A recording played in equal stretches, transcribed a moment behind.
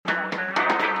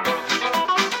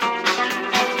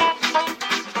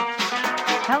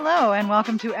Hello, and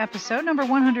welcome to episode number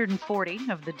 140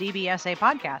 of the DBSA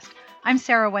podcast. I'm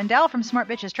Sarah Wendell from Smart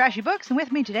Bitches Trashy Books, and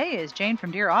with me today is Jane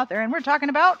from Dear Author, and we're talking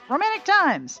about Romantic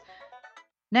Times.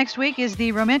 Next week is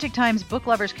the Romantic Times Book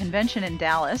Lovers Convention in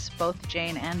Dallas. Both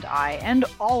Jane and I, and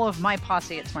all of my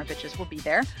posse at Smart Bitches will be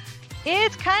there.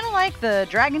 It's kind of like the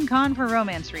Dragon Con for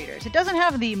romance readers. It doesn't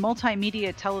have the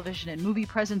multimedia television and movie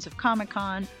presence of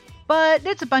Comic-Con, but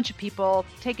it's a bunch of people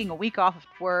taking a week off of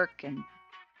work and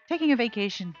taking a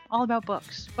vacation, all about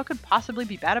books. What could possibly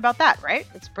be bad about that, right?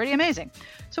 It's pretty amazing.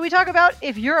 So we talk about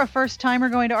if you're a first-timer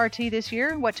going to RT this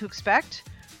year, what to expect,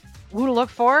 who to look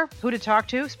for, who to talk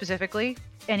to specifically,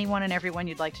 anyone and everyone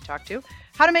you'd like to talk to,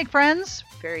 how to make friends,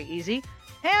 very easy,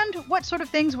 and what sort of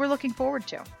things we're looking forward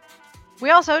to.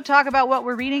 We also talk about what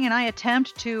we're reading, and I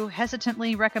attempt to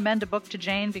hesitantly recommend a book to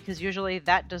Jane because usually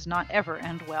that does not ever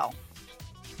end well.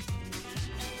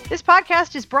 This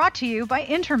podcast is brought to you by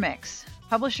Intermix,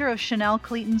 publisher of Chanel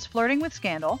Cleaton's Flirting with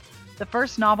Scandal, the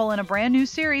first novel in a brand new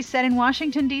series set in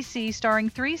Washington, D.C., starring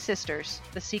three sisters,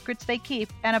 the secrets they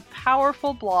keep, and a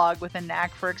powerful blog with a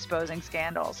knack for exposing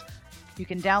scandals. You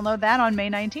can download that on May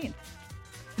 19th.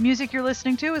 The music you're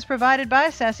listening to is provided by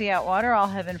Sassy Outwater. I'll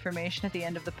have information at the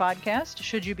end of the podcast,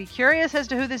 should you be curious as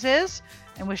to who this is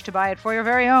and wish to buy it for your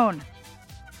very own.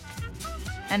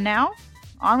 And now,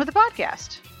 on with the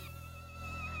podcast.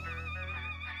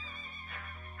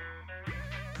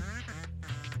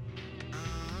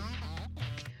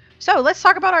 So let's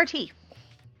talk about RT.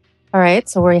 All right.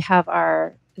 So we have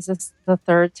is this the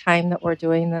third time that we're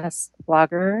doing this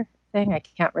blogger thing? I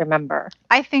can't remember.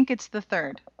 I think it's the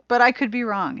third, but I could be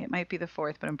wrong. It might be the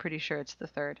fourth, but I'm pretty sure it's the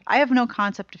third. I have no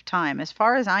concept of time. As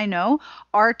far as I know,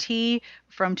 RT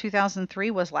from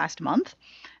 2003 was last month,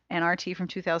 and RT from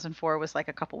 2004 was like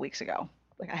a couple weeks ago.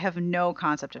 I have no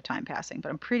concept of time passing, but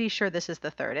I'm pretty sure this is the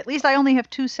third. At least I only have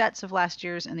two sets of last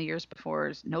year's and the years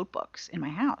before's notebooks in my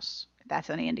house, if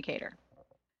that's any indicator.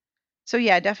 So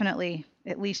yeah, definitely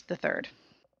at least the third.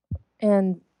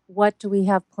 And what do we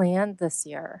have planned this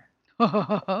year?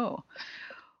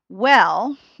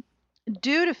 Well,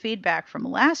 due to feedback from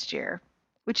last year,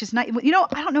 which is not,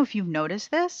 I don't know if you've noticed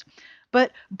this,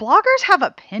 but bloggers have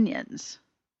opinions,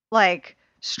 like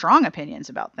strong opinions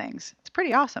about things. It's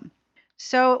pretty awesome.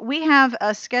 So we have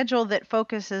a schedule that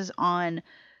focuses on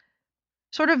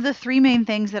sort of the three main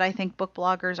things that I think book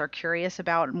bloggers are curious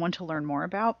about and want to learn more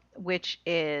about, which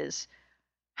is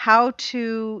how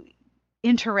to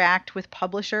interact with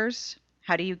publishers.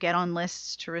 How do you get on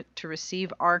lists to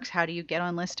receive ARCs? How do you get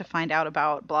on lists to find out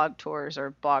about blog tours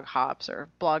or blog hops or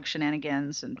blog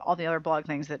shenanigans and all the other blog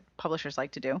things that publishers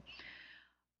like to do?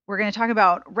 We're going to talk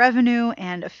about revenue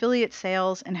and affiliate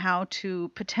sales and how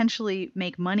to potentially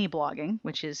make money blogging,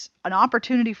 which is an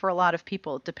opportunity for a lot of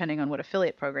people depending on what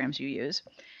affiliate programs you use.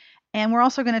 And we're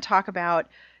also going to talk about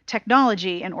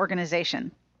technology and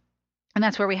organization. And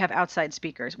that's where we have outside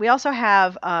speakers. We also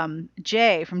have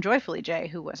Jay from Joyfully Jay,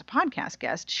 who was a podcast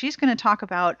guest. She's going to talk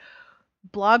about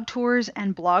blog tours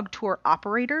and blog tour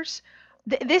operators.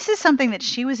 This is something that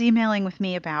she was emailing with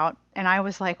me about, and I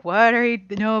was like,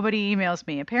 nobody emails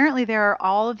me. Apparently there are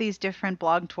all of these different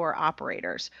blog tour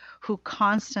operators who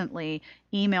constantly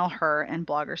email her and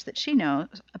bloggers that she knows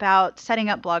about setting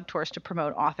up blog tours to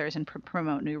promote authors and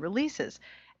promote new releases.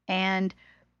 And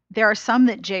there are some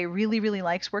that Jay really, really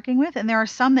likes working with, and there are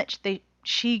some that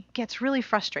she gets really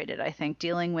frustrated, I think,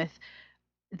 dealing with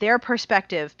their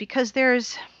perspective, because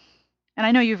and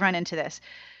I know you've run into this,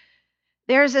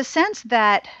 there's a sense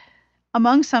that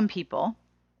among some people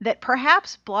that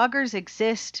perhaps bloggers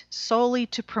exist solely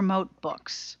to promote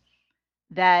books,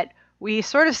 that we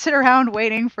sort of sit around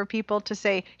waiting for people to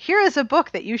say, here is a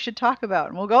book that you should talk about.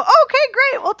 And we'll go, okay,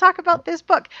 great, we'll talk about this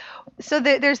book. So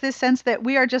there's this sense that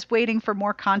we are just waiting for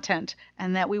more content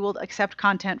and that we will accept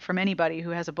content from anybody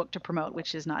who has a book to promote,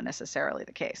 which is not necessarily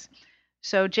the case.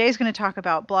 So Jay's going to talk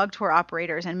about blog tour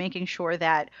operators and making sure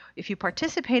that if you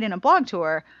participate in a blog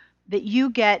tour, that you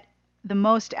get the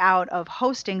most out of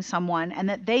hosting someone and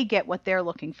that they get what they're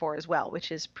looking for as well,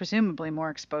 which is presumably more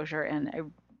exposure and a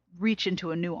reach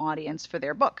into a new audience for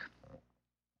their book.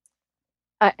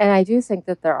 And I do think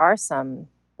that there are some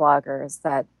bloggers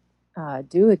that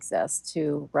do exist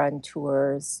to run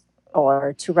tours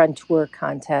or to run tour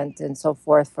content and so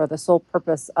forth for the sole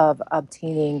purpose of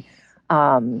obtaining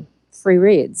free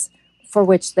reads, for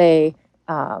which they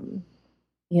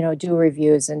do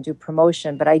reviews and do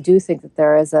promotion. But I do think that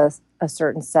there is a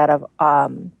certain set of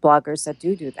bloggers that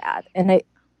do that. And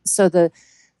so the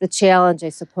challenge, I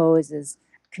suppose, is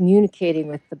communicating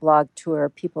with the blog tour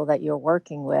people that you're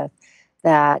working with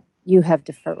that you have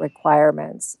different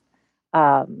requirements.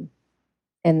 And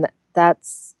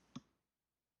that's,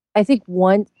 I think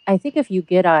I think if you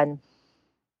get on,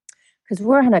 because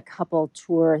we're on a couple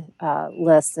tour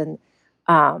lists, and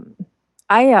um,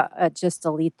 I just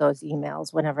delete those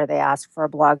emails whenever they ask for a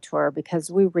blog tour because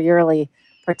we rarely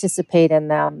participate in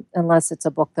them unless it's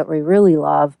a book that we really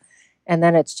love. And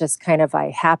then it's just kind of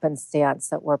a happenstance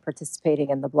that we're participating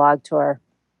in the blog tour.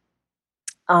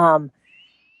 Um,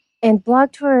 and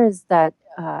blog tours that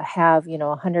have,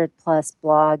 100 plus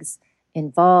blogs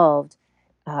involved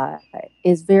uh,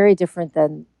 is very different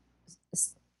than,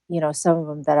 some of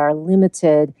them that are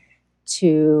limited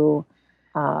to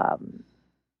um,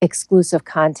 exclusive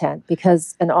content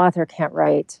because an author can't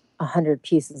write 100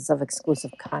 pieces of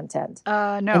exclusive content.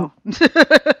 And No.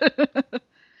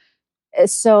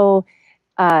 so,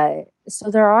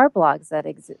 so there are blogs that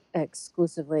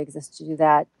exclusively exist to do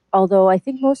that. Although I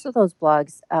think most of those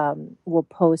blogs will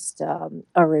post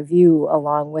a review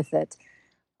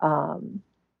um,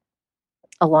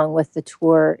 along with the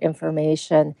tour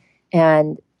information.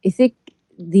 And I think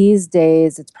these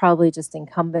days it's probably just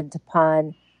incumbent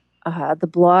upon the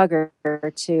blogger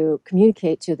to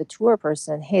communicate to the tour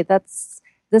person, hey, this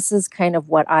is kind of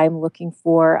what I'm looking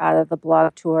for out of the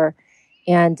blog tour.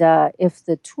 And if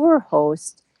the tour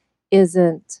host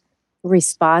isn't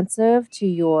responsive to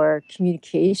your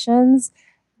communications,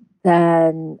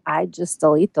 then I just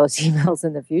delete those emails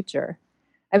in the future.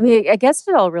 I mean, I guess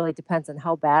it all really depends on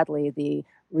how badly the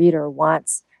reader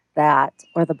wants that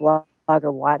or the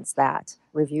blogger wants that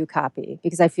review copy,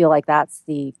 because I feel like that's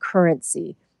the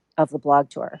currency of the blog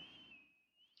tour.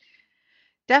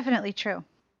 Definitely true.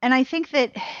 And I think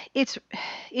that it's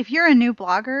if you're a new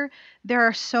blogger, there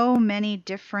are so many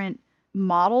different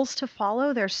models to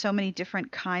follow. There's so many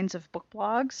different kinds of book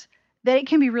blogs that it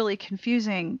can be really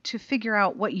confusing to figure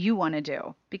out what you want to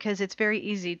do because it's very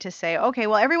easy to say, okay,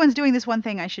 well, everyone's doing this one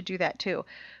thing, I should do that too.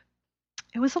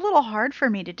 It was a little hard for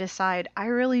me to decide I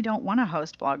really don't want to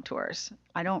host blog tours.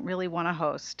 I don't really want to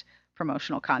host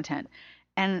promotional content.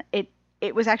 And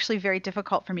it was actually very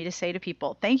difficult for me to say to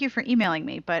people, "Thank you for emailing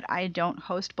me, but I don't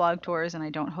host blog tours and I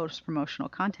don't host promotional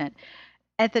content."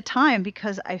 At the time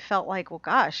because I felt like, "Well,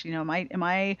 gosh, am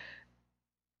I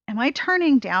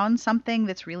turning down something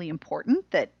that's really important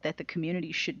that the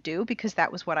community should do because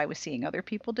that was what I was seeing other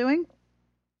people doing?"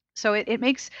 So it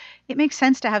makes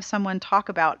sense to have someone talk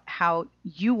about how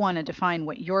you want to define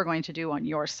what you're going to do on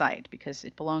your site because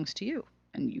it belongs to you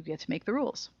and you get to make the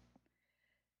rules.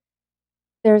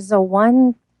 There's a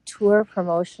one tour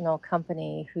promotional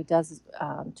company who does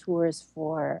tours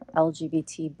for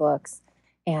LGBT books,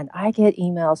 and I get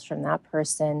emails from that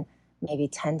person maybe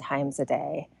 10 times a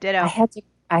day. I Ditto. had to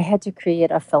I had to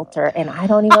create a filter, and I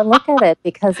don't even look at it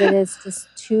because it is just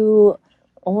too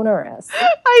onerous.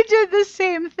 I did the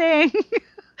same thing.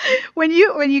 When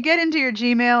you get into your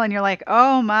Gmail and you're like,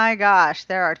 "Oh my gosh,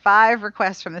 there are 5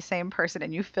 requests from the same person,"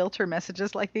 and you filter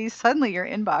messages like these, suddenly your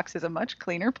inbox is a much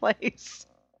cleaner place.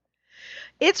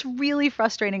 It's really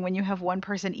frustrating when you have one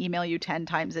person email you 10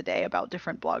 times a day about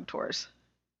different blog tours.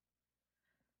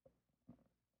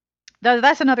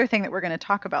 That's another thing that we're going to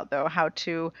talk about, though, how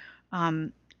to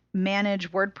um,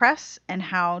 manage WordPress and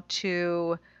how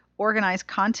to organize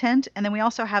content. And then we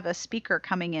also have a speaker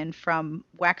coming in from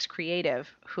Wax Creative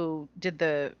who did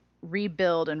the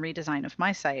rebuild and redesign of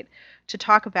my site to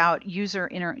talk about user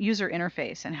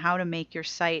interface and how to make your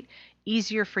site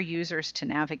easier for users to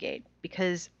navigate.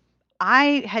 Because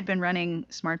I had been running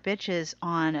Smart Bitches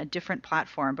on a different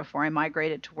platform before I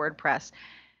migrated to WordPress,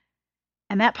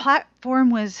 and that platform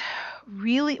was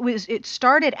it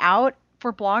started out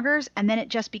for bloggers and then it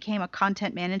just became a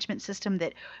content management system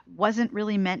that wasn't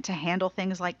really meant to handle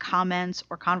things like comments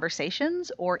or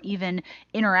conversations or even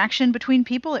interaction between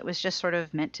people. It was just sort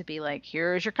of meant to be like,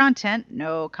 here's your content,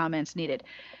 no comments needed.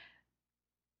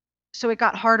 So it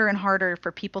got harder and harder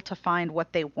for people to find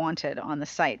what they wanted on the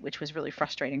site, which was really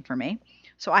frustrating for me.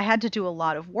 So I had to do a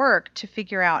lot of work to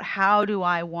figure out how do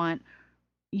I want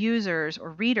users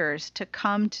or readers to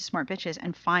come to Smart Bitches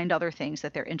and find other things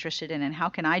that they're interested in, and how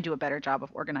can I do a better job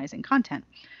of organizing content.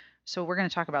 So we're going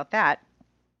to talk about that,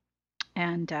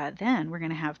 and then we're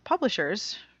going to have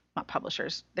publishers, not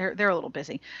publishers, they're a little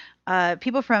busy,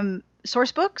 people from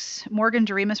Sourcebooks, Morgan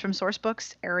Doremus from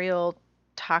Sourcebooks, Ariel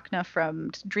Takna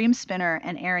from Dream Spinner,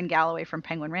 and Aaron Galloway from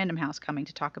Penguin Random House coming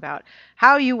to talk about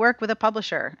how you work with a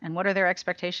publisher and what are their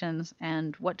expectations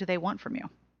and what do they want from you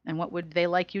and what would they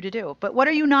like you to do. But what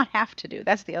are you not have to do?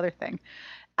 That's the other thing.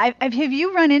 Have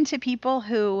you run into people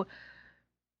who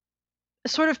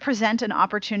sort of present an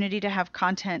opportunity to have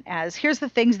content as here's the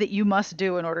things that you must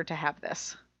do in order to have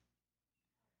this?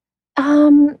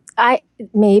 I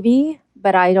maybe,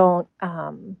 but I don't.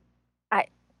 I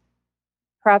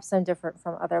perhaps I'm different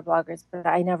from other bloggers, but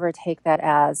I never take that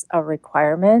as a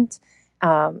requirement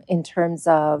in terms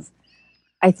of,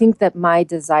 I think that my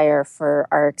desire for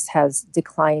ARCs has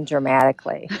declined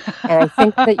dramatically. And I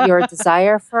think that your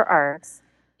desire for ARCs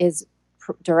is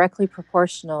directly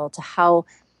proportional to how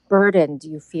burdened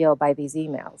you feel by these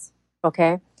emails.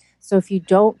 Okay. So if you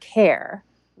don't care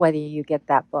whether you get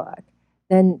that book,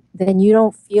 then you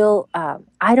don't feel,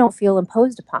 I don't feel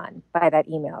imposed upon by that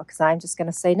email because I'm just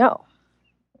going to say no.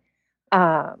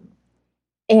 Um,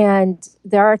 and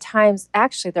there are times,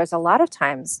 actually, there's a lot of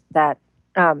times that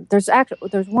there's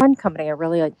one company I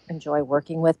really enjoy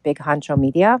working with, Big Honcho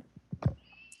Media,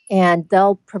 and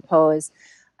they'll propose,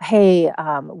 hey,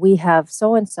 we have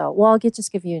so and so. Well,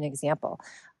 just give you an example.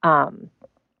 Um,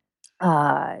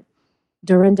 uh,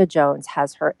 Dorinda Jones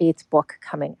has her 8th book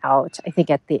coming out, I think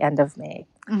at the end of May.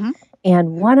 Mm-hmm.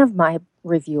 And one of my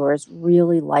reviewers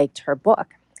really liked her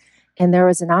book. And there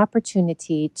was an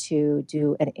opportunity to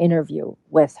do an interview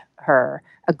with her,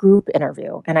 a group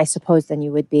interview. And I suppose then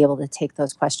you would be able to take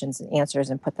those questions and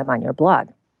answers and put them on your blog.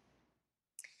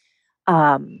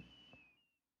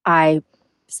 I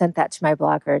sent that to my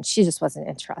blogger and she just wasn't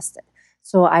interested.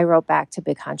 So I wrote back to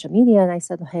Big Honcho Media and I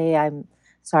said, hey, I'm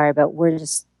sorry, but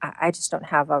I just don't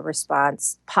have a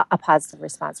response, a positive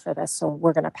response for this. So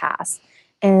we're going to pass.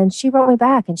 And she wrote me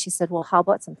back and she said, well, how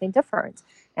about something different?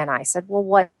 And I said, well,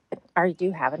 what do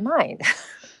you have in mind?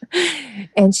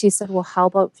 And she said, well, how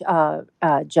about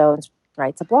Jones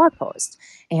writes a blog post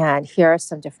and here are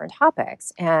some different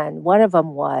topics. And one of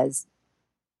them was,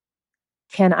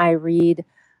 can I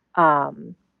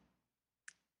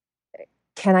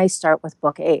start with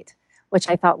book 8, which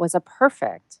I thought was a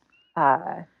perfect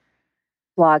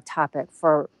blog topic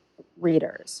for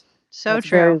readers. So it's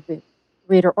true. Very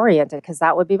reader oriented because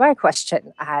that would be my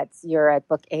question. You're at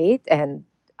book 8 and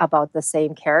about the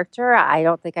same character. I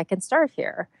don't think I can start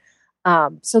here.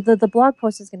 So the blog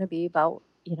post is going to be about,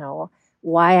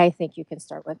 why I think you can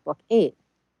start with book 8.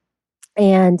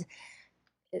 And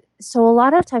so a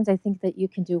lot of times I think that you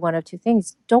can do one of two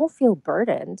things. Don't feel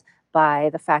burdened by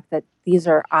the fact that these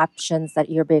are options that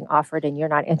you're being offered and you're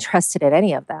not interested in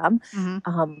any of them.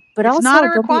 Mm-hmm. But it's also not a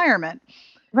requirement.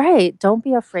 Don't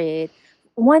be afraid.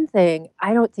 One thing,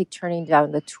 I don't think turning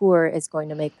down the tour is going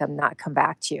to make them not come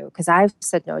back to you because I've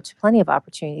said no to plenty of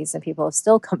opportunities and people have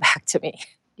still come back to me.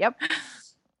 Yep.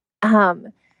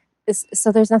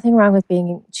 So there's nothing wrong with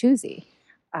being choosy.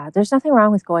 There's nothing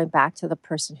wrong with going back to the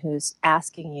person who's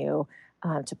asking you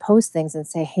to post things and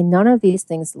say, hey, none of these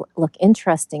things look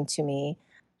interesting to me.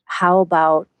 How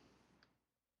about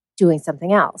doing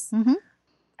something else? Mm-hmm.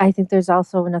 I think there's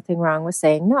also nothing wrong with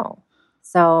saying no.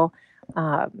 So,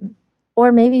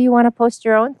 or maybe you want to post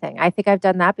your own thing. I think I've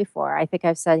done that before. I think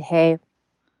I've said, hey,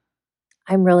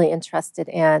 I'm really interested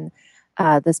in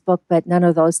this book, but none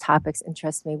of those topics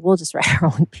interest me. We'll just write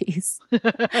our own piece.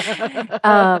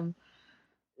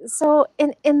 So,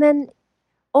 and then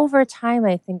over time,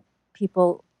 I think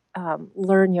people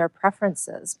learn your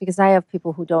preferences because I have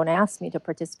people who don't ask me to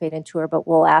participate in tour, but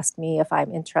will ask me if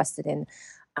I'm interested in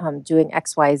doing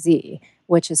XYZ,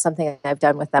 which is something I've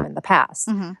done with them in the past.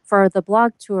 Mm-hmm. For the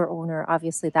blog tour owner,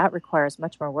 obviously that requires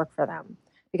much more work for them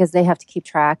because they have to keep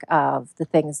track of the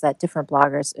things that different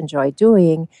bloggers enjoy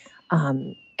doing.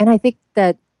 And I think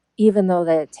that even though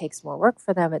that it takes more work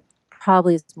for them, it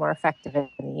probably is more effective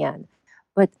in the end.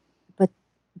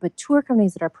 But tour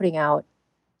companies that are putting out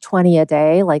 20 a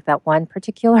day, like that one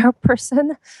particular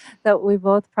person that we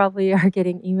both probably are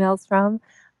getting emails from,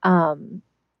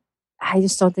 I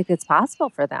just don't think it's possible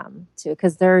for them to,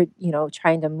 because they're,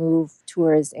 trying to move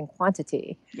tours in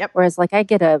quantity. Yep. Whereas like I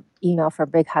get an email from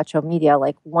Big Honcho Media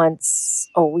like once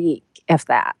a week, if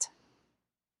that.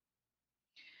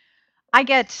 I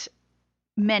get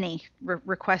many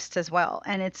requests as well.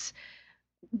 And it's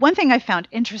one thing I found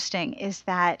interesting is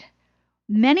that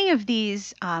many of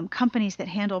these companies that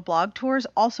handle blog tours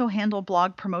also handle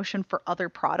blog promotion for other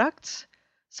products.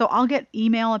 So I'll get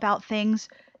email about things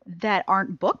that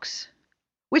aren't books,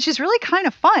 which is really kind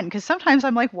of fun because sometimes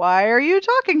I'm like, why are you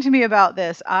talking to me about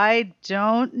this? I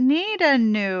don't need a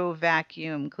new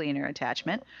vacuum cleaner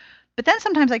attachment. But then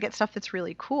sometimes I get stuff that's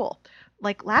really cool.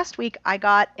 Like last week, I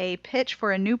got a pitch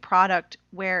for a new product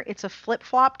where it's a flip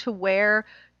flop to wear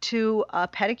to a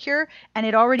pedicure, and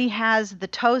it already has the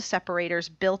toe separators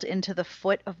built into the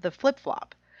foot of the flip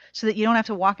flop, so that you don't have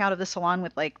to walk out of the salon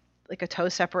with like a toe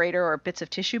separator or bits of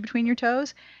tissue between your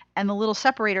toes. And the little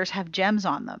separators have gems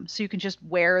on them, so you can just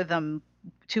wear them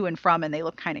to and from, and they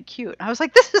look kind of cute. I was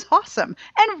like, this is awesome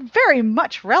and very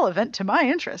much relevant to my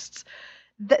interests.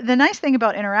 The nice thing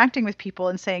about interacting with people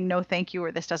and saying no thank you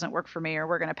or this doesn't work for me or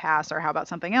we're going to pass or how about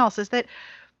something else is that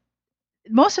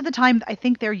Most of the time, I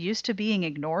think they're used to being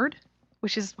ignored,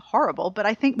 which is horrible, but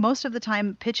I think most of the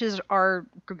time pitches are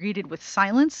greeted with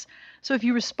silence. So if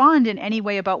you respond in any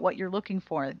way about what you're looking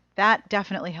for, that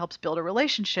definitely helps build a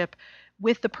relationship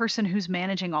with the person who's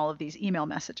managing all of these email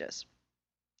messages.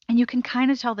 And you can kind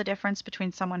of tell the difference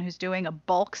between someone who's doing a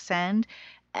bulk send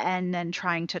and then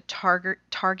trying to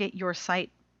target your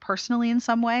site personally in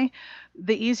some way.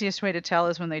 The easiest way to tell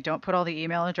is when they don't put all the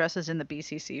email addresses in the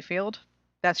BCC field.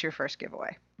 That's your first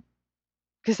giveaway.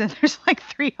 Because then there's like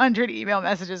 300 email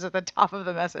messages at the top of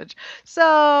the message.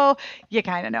 So you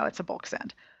kind of know it's a bulk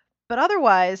send. But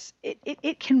otherwise,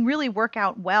 it can really work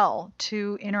out well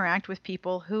to interact with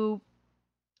people who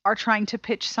are trying to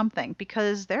pitch something,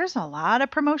 because there's a lot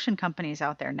of promotion companies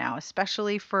out there now,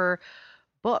 especially for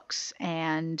books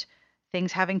and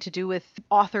things having to do with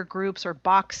author groups or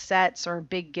box sets or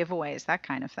big giveaways, that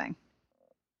kind of thing.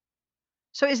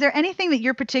 So, is there anything that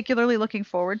you're particularly looking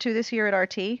forward to this year at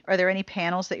RT? Are there any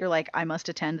panels that you're like, I must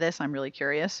attend this? I'm really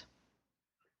curious.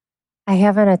 I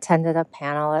haven't attended a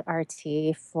panel at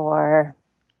RT for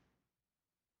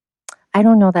I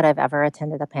don't know that I've ever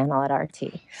attended a panel at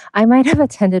RT. I might have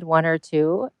attended one or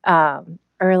two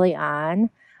early on,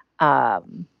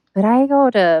 but I go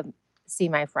to see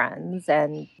my friends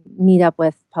and meet up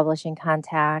with publishing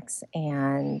contacts,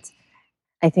 and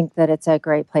I think that it's a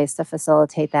great place to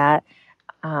facilitate that.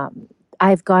 Um,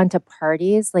 I've gone to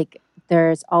parties, like,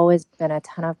 there's always been a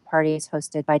ton of parties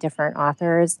hosted by different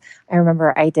authors. I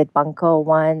remember I did Bunko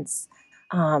once.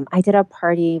 I did a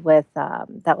party with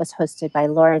that was hosted by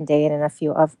Lauren Dane and a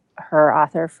few of her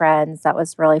author friends. That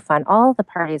was really fun. All of the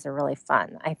parties are really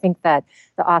fun. I think that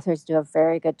the authors do a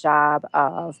very good job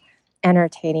of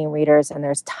entertaining readers, and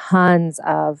there's tons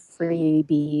of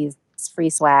freebies, free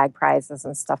swag prizes,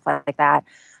 and stuff like that.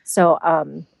 So,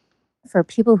 for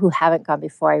people who haven't gone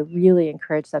before, I really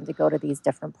encourage them to go to these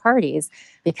different parties,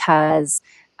 because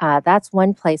that's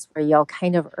one place where you'll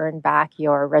kind of earn back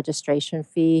your registration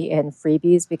fee and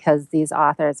freebies, because these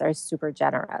authors are super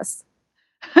generous.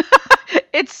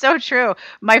 It's so true.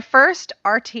 My first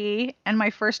RT and my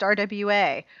first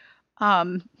RWA,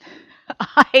 um,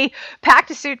 I packed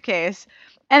a suitcase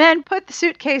and then put the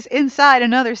suitcase inside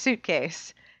another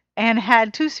suitcase and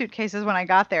had two suitcases when I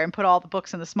got there, and put all the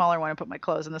books in the smaller one and put my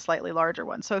clothes in the slightly larger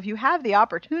one. So if you have the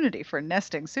opportunity for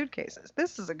nesting suitcases,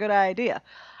 this is a good idea.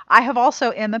 I have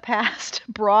also in the past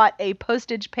brought a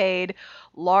postage paid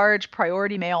large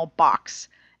priority mail box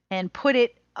and put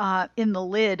it in the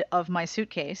lid of my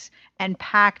suitcase and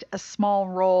packed a small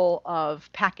roll of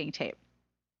packing tape.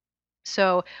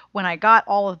 So when I got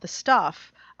all of the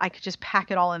stuff, I could just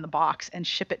pack it all in the box and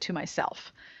ship it to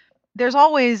myself. There's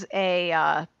always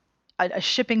a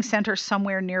shipping center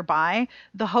somewhere nearby.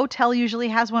 The hotel usually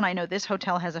has one. I know this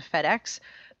hotel has a FedEx,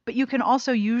 but you can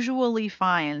also usually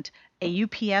find a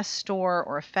UPS store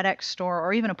or a FedEx store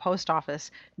or even a post office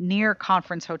near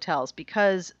conference hotels,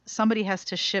 because somebody has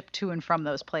to ship to and from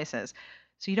those places.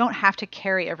 So you don't have to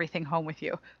carry everything home with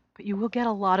you, but you will get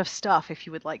a lot of stuff if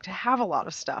you would like to have a lot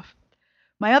of stuff.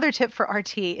 My other tip for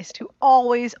RT is to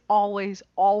always, always,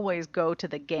 always go to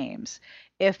the games.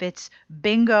 If it's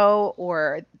bingo,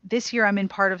 or this year I'm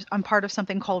part of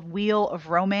something called Wheel of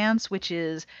Romance, which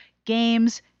is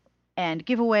games and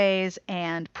giveaways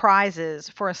and prizes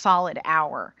for a solid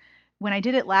hour. When I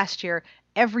did it last year,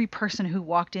 every person who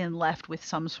walked in left with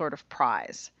some sort of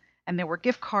prize. And there were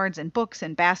gift cards and books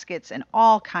and baskets and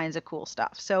all kinds of cool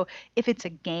stuff. So if it's a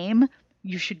game,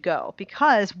 you should go,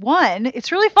 because one,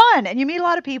 it's really fun and you meet a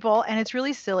lot of people and it's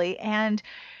really silly, and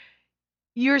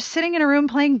you're sitting in a room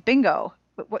playing bingo.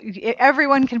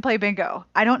 Everyone can play bingo.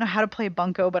 I don't know how to play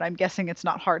bunco, but I'm guessing it's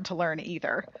not hard to learn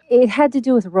either. It had to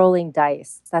do with rolling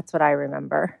dice. That's what I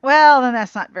remember. Well, then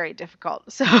that's not very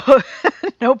difficult. So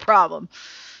no problem.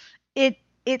 It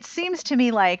it seems to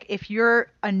me like if you're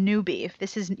a newbie,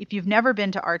 if you've never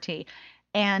been to RT,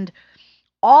 and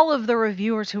all of the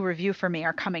reviewers who review for me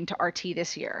are coming to RT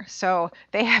this year. So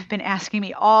they have been asking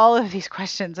me all of these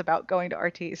questions about going to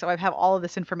RT. So I have all of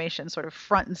this information sort of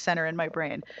front and center in my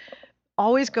brain.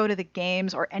 Always go to the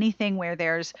games or anything where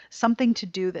there's something to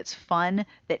do that's fun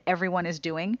that everyone is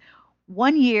doing.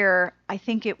 One year, I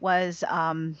think it was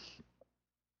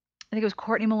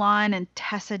Courtney Milan and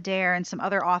Tessa Dare and some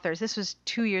other authors. This was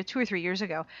 2 or 3 years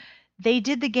ago. They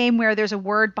did the game where there's a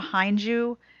word behind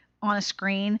you on a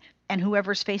screen, and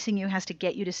whoever's facing you has to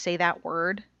get you to say that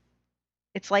word.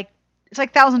 It's like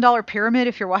 $1,000 Pyramid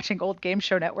if you're watching old Game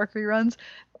Show Network reruns.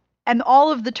 And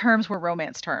all of the terms were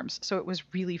romance terms, so it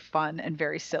was really fun and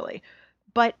very silly.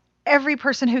 But every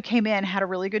person who came in had a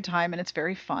really good time, and it's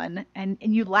very fun, and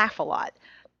you laugh a lot.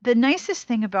 The nicest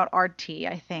thing about RT,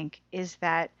 I think, is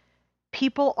that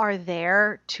people are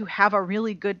there to have a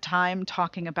really good time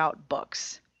talking about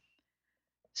books.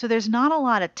 So there's not a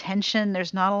lot of tension,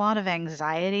 there's not a lot of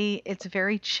anxiety. It's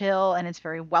very chill and it's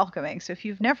very welcoming. So if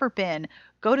you've never been,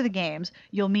 go to the games.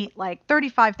 You'll meet like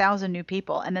 35,000 new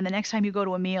people. And then the next time you go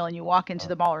to a meal and you walk into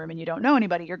the ballroom and you don't know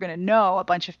anybody, you're going to know a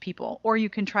bunch of people. Or you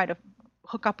can try to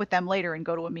hook up with them later and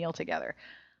go to a meal together.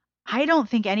 I don't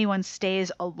think anyone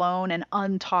stays alone and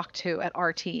untalked to at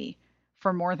RT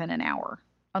for more than an hour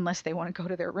unless they want to go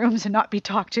to their rooms and not be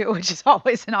talked to, which is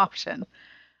always an option.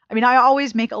 I mean, I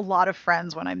always make a lot of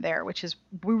friends when I'm there, which is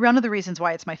one of the reasons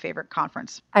why it's my favorite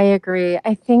conference. I agree.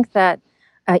 I think that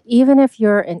even if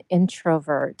you're an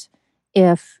introvert,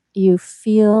 if you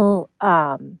feel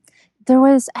there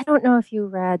was, I don't know if you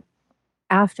read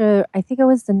after, I think it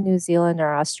was the New Zealand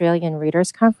or Australian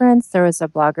Readers Conference, there was a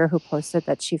blogger who posted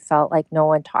that she felt like no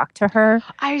one talked to her,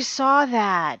 I saw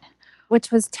that. which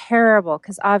was terrible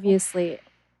because obviously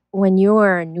when you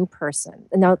are a new person,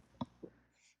 now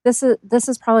this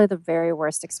is probably the very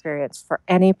worst experience for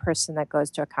any person that goes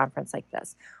to a conference like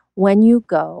this. When you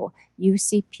go, you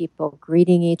see people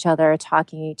greeting each other,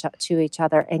 talking to each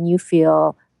other, and you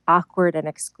feel awkward and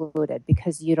excluded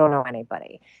because you don't know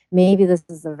anybody. Maybe this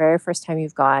is the very first time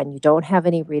you've gone, you don't have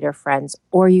any reader friends,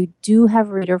 or you do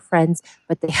have reader friends,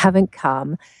 but they haven't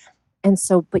come. And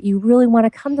so, but you really want to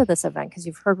come to this event because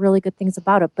you've heard really good things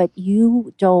about it, but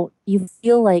you don't, you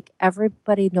feel like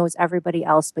everybody knows everybody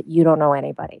else, but you don't know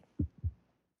anybody.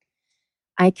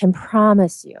 I can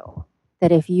promise you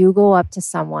that if you go up to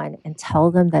someone and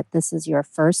tell them that this is your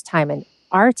first time, and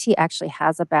RT actually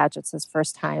has a badge that says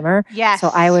first timer. Yes. So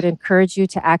I would encourage you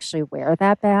to actually wear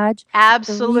that badge.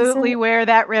 Absolutely wear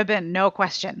that ribbon, no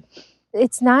question.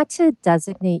 It's not to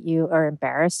designate you or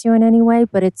embarrass you in any way,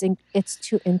 but it's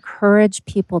to encourage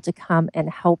people to come and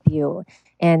help you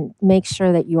and make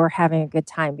sure that you're having a good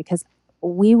time, because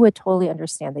we would totally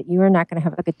understand that you are not going to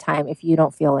have a good time if you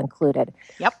don't feel included.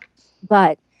 Yep.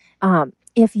 But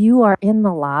if you are in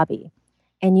the lobby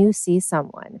and you see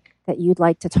someone that you'd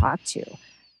like to talk to,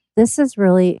 this is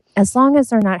really, as long as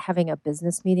they're not having a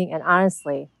business meeting, and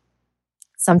honestly,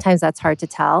 sometimes that's hard to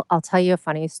tell. I'll tell you a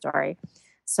funny story.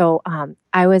 So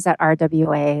I was at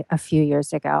RWA a few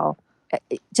years ago,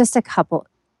 just a couple,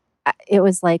 it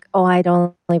was like, oh, I'd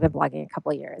only been blogging a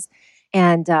couple of years.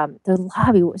 And the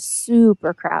lobby was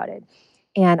super crowded.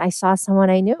 And I saw someone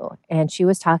I knew, and she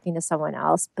was talking to someone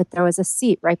else, but there was a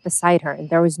seat right beside her, and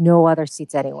there was no other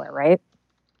seats anywhere, right?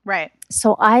 Right.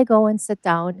 So I go and sit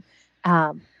down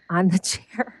on the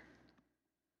chair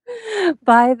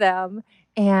by them,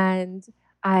 and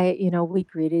we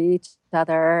greeted each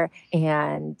other,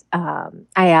 and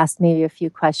I asked maybe a few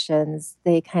questions.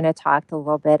 They kind of talked a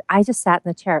little bit. I just sat in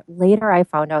the chair. Later, I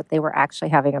found out they were actually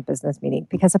having a business meeting,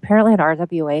 because apparently at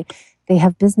RWA, they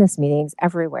have business meetings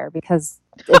everywhere because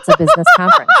it's a business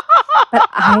conference. But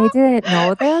I didn't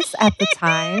know this at the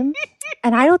time,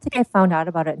 and I don't think I found out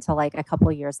about it until like a couple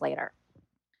of years later.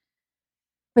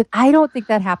 But I don't think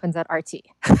that happens at RT.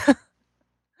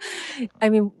 I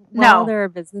mean, while there are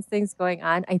business things going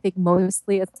on, I think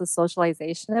mostly it's a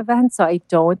socialization event. So I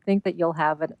don't think that you'll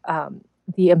have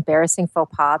the embarrassing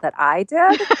faux pas that I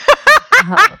did.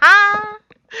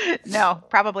 No,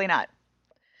 probably not.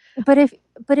 But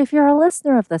if you're a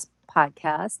listener of this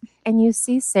podcast and you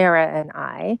see Sarah and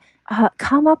I,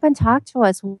 come up and talk to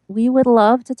us. We would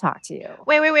love to talk to you.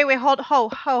 Wait. Hold,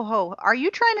 ho. Are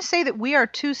you trying to say that we are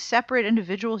two separate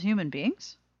individual human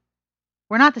beings?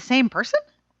 We're not the same person?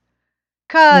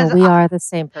 No, we are the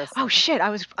same person. Oh shit!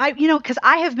 Because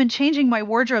I have been changing my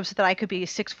wardrobe so that I could be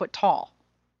 6 foot tall.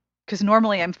 Because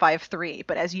normally I'm 5'3",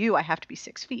 but as you, I have to be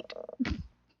 6 feet.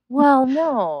 Well,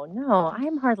 no,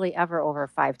 I'm hardly ever over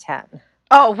 5'10".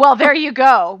 Oh, well, there you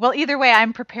go. Well, either way,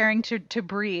 I'm preparing to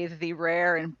breathe the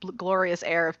rare and glorious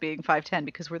air of being 5'10",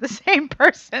 because we're the same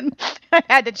person. I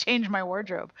had to change my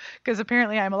wardrobe because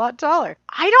apparently I'm a lot taller.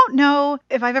 I don't know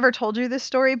if I've ever told you this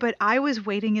story, but I was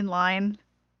waiting in line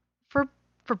for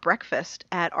breakfast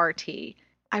at RT.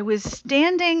 I was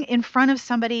standing in front of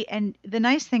somebody, and the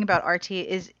nice thing about RT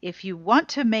is if you want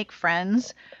to make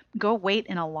friends, go wait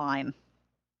in a line.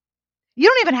 You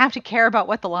don't even have to care about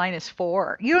what the line is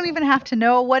for. You don't even have to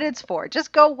know what it's for.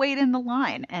 Just go wait in the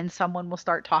line, and someone will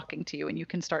start talking to you, and you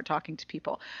can start talking to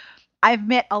people. I've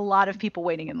met a lot of people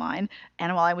waiting in line,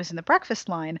 and while I was in the breakfast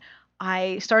line,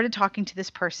 I started talking to this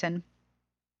person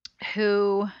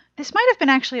who, this might have been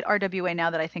actually at RWA now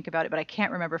that I think about it, but I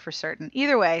can't remember for certain.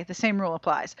 Either way, the same rule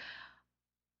applies.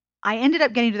 I ended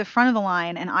up getting to the front of the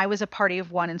line, and I was a party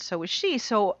of one, and so was she.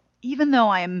 So even though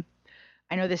I'm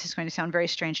I know this is going to sound very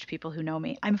strange to people who know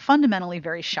me. I'm fundamentally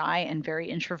very shy and very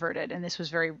introverted, and this was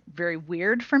very, very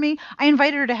weird for me. I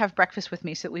invited her to have breakfast with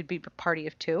me so that we'd be a party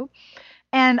of two.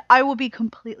 And I will be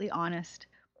completely honest.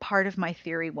 Part of my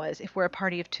theory was if we're a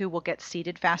party of two, we'll get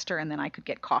seated faster and then I could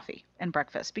get coffee and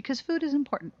breakfast because food is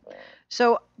important.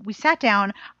 So we sat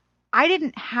down. I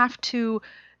didn't have to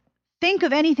think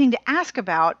of anything to ask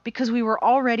about because we were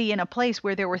already in a place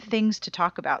where there were things to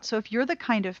talk about. So if you're the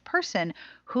kind of person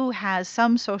who has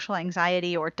some social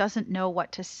anxiety or doesn't know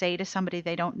what to say to somebody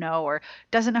they don't know or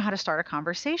doesn't know how to start a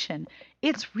conversation,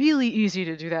 it's really easy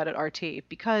to do that at RT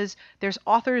because there's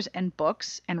authors and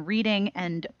books and reading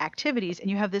and activities, and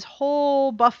you have this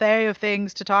whole buffet of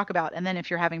things to talk about. And then if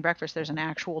you're having breakfast, there's an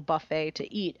actual buffet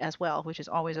to eat as well, which is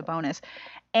always a bonus.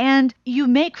 And you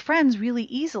make friends really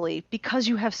easily because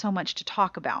you have so much to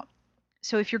talk about.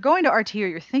 So if you're going to RT or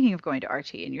you're thinking of going to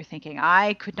RT and you're thinking,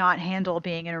 I could not handle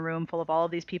being in a room full of all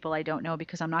of these people I don't know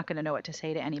because I'm not going to know what to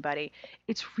say to anybody,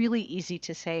 it's really easy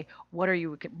to say, what are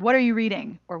you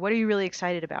reading? Or what are you really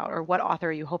excited about? Or what author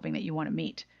are you hoping that you want to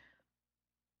meet?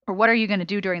 Or what are you going to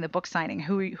do during the book signing?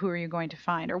 Who are you going to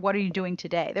find? Or what are you doing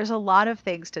today? There's a lot of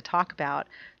things to talk about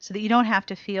so that you don't have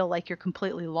to feel like you're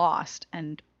completely lost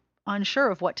and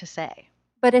unsure of what to say.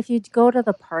 But if you go to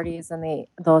the parties and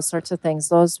those sorts of things,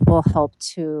 those will help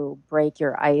to break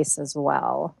your ice as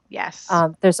well. Yes.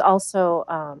 There's also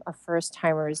a first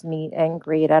timers meet and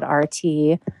greet at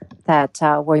RT that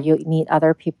where you meet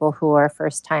other people who are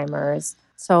first timers.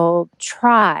 So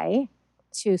try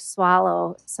to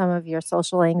swallow some of your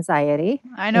social anxiety.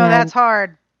 I know that's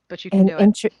hard, but you can do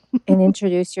it. And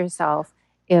introduce yourself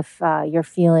if you're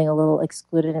feeling a little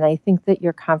excluded. And I think that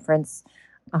your conference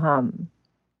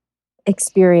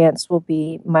experience will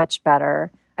be much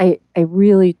better. I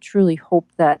really truly hope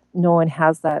that no one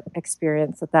has that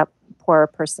experience that poor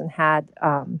person had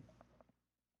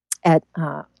at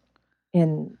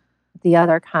in the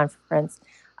other conference.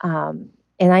 And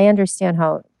I understand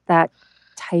how that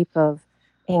type of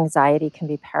anxiety can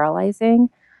be paralyzing.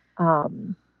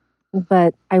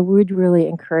 But I would really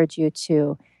encourage you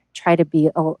to try to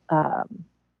be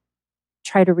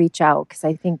try to reach out because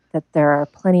I think that there are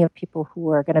plenty of people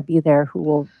who are going to be there who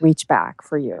will reach back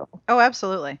for you. Oh,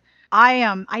 absolutely.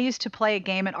 I used to play a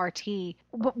game at RT. It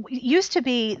used to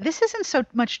be, this isn't so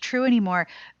much true anymore,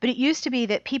 but it used to be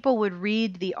that people would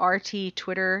read the RT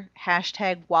Twitter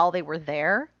hashtag while they were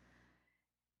there.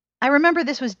 I remember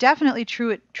this was definitely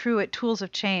true at Tools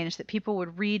of Change, that people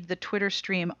would read the Twitter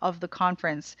stream of the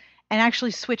conference and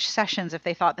actually switch sessions if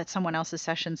they thought that someone else's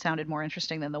session sounded more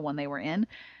interesting than the one they were in.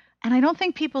 And I don't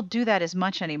think people do that as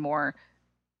much anymore,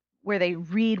 where they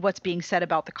read what's being said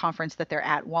about the conference that they're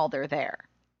at while they're there.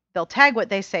 They'll tag what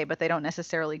they say, but they don't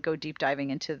necessarily go deep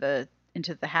diving into the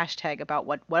hashtag about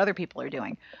what other people are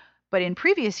doing. But in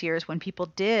previous years, when people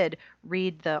did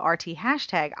read the RT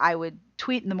hashtag, I would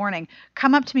tweet in the morning,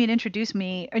 come up to me and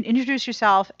introduce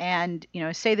yourself and,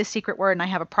 say the secret word and I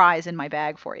have a prize in my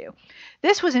bag for you.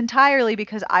 This was entirely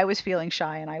because I was feeling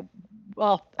shy and I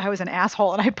was an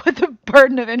asshole and I put the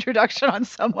burden of introduction on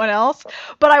someone else,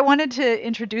 but I wanted to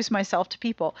introduce myself to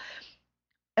people.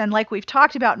 And like we've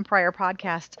talked about in prior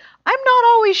podcasts, I'm not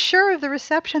always sure of the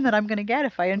reception that I'm going to get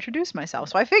if I introduce myself.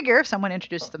 So I figure if someone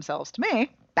introduces themselves to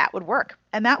me, that would work.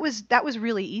 And that was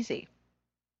really easy.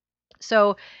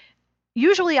 So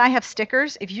usually I have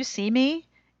stickers. If you see me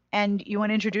and you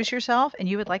want to introduce yourself and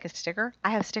you would like a sticker,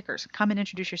 I have stickers. Come and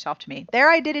introduce yourself to me. There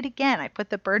I did it again. I put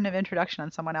the burden of introduction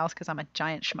on someone else because I'm a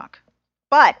giant schmuck.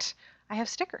 But I have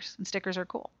stickers, and stickers are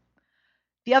cool.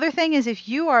 The other thing is if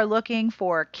you are looking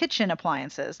for kitchen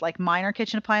appliances, like minor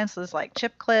kitchen appliances like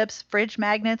chip clips, fridge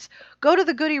magnets, go to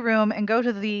the goodie room and go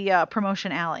to the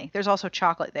promotion alley. There's also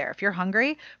chocolate there. If you're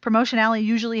hungry, promotion alley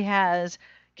usually has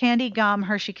candy, gum,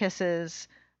 Hershey Kisses,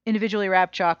 individually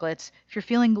wrapped chocolates. If you're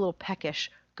feeling a little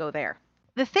peckish, go there.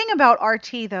 The thing about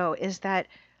RT, though, is that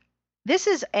this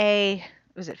is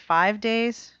was it 5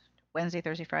 days? Wednesday,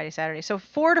 Thursday, Friday, Saturday. So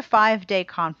 4 to 5 day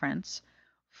conference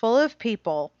full of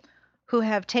people who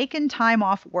have taken time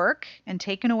off work and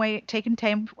taken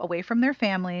time away from their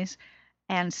families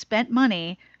and spent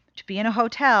money to be in a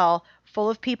hotel full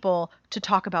of people to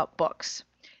talk about books.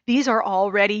 These are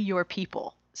already your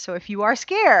people. So if you are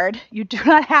scared, you do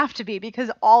not have to be,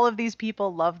 because all of these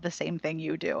people love the same thing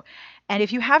you do. And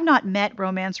if you have not met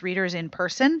romance readers in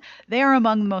person, they are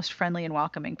among the most friendly and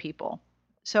welcoming people.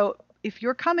 So if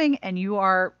you're coming and you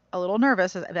are a little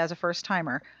nervous as a first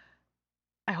timer,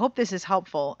 I hope this is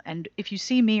helpful. And if you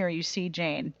see me or you see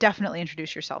Jane, definitely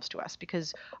introduce yourselves to us,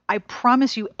 because I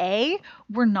promise you,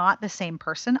 we're not the same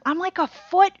person. I'm like a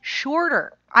foot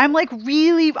shorter. I'm like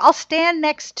really, I'll stand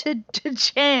next to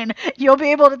Jane. You'll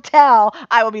be able to tell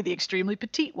I will be the extremely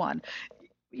petite one.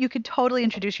 You could totally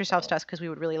introduce yourselves to us because we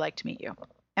would really like to meet you.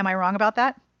 Am I wrong about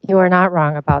that? You are not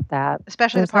wrong about that.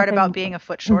 Especially the There's part about nothing. being a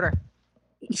foot shorter.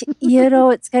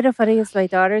 It's kind of funny is my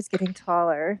daughter's getting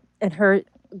taller, and her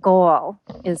goal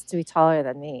is to be taller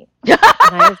than me. And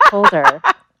I have told her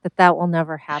that that will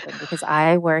never happen because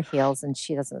I wear heels and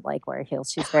she doesn't like wear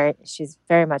heels. She's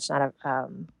very much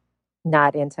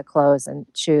not into clothes and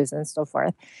shoes and so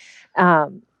forth.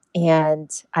 Um,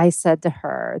 and I said to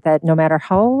her that no matter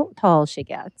how tall she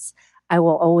gets, I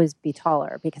will always be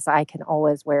taller because I can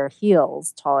always wear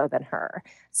heels taller than her.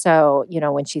 So,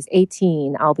 when she's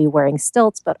 18, I'll be wearing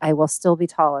stilts, but I will still be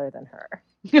taller than her.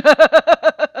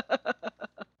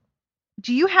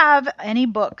 Do you have any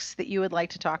books that you would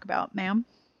like to talk about, ma'am?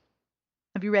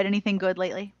 Have you read anything good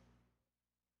lately?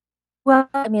 Well,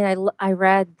 I mean, I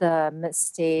read The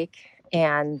Mistake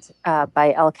and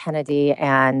by Elle Kennedy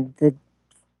and The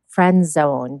Friend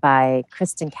Zone by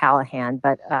Kristen Callahan.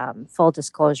 But full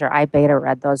disclosure, I beta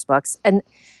read those books. And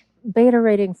beta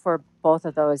reading for both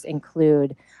of those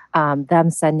include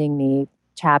them sending me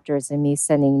chapters and me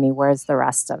sending me where's the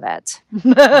rest of it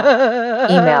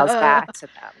emails back to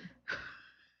them.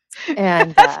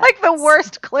 And that's like the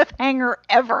worst cliffhanger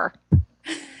ever.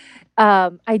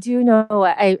 I do know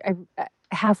I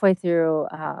halfway through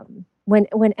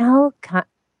when Elle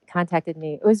contacted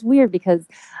me, it was weird because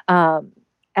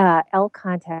Elle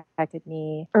contacted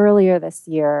me earlier this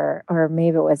year, or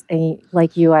maybe it was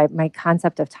like you. My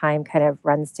concept of time kind of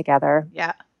runs together.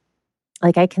 Yeah.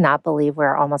 Like I cannot believe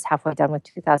we're almost halfway done with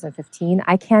 2015.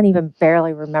 I can't even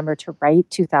barely remember to write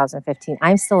 2015.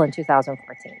 I'm still in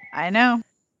 2014. I know.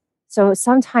 So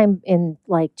sometime in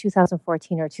like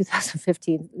 2014 or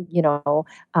 2015, Elle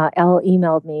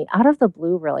emailed me out of the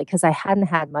blue, really, because I hadn't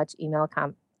had much email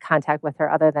contact with her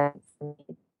other than,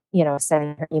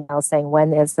 sending her emails saying,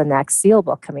 when is the next Seal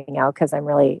book coming out? Because I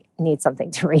really need something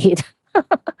to read.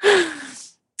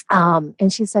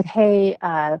 And she said, hey,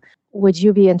 would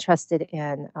you be interested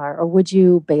in, or would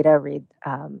you beta read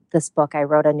this book? I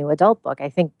wrote a new adult book. I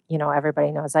think,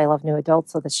 everybody knows I love new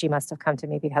adults, so that she must have come to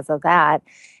me because of that.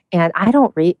 And I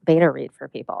don't beta read for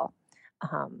people.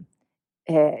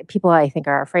 People I think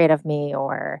are afraid of me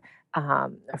or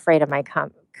afraid of my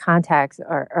contacts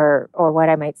or what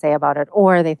I might say about it,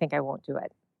 or they think I won't do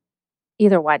it.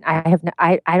 Either one.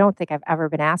 I don't think I've ever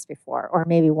been asked before, or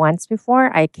maybe once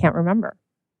before. I can't remember.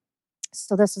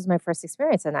 So this was my first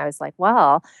experience, and I was like,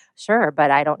 well, sure,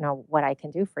 but I don't know what I can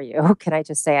do for you. Can I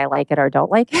just say I like it or don't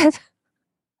like it?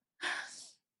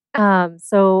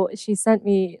 So she sent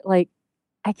me like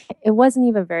it wasn't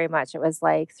even very much. It was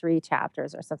like 3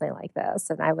 chapters or something like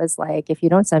this. And I was like, if you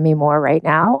don't send me more right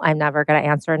now, I'm never going to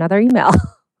answer another email.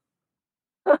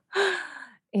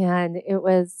 And it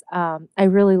was, I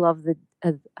really loved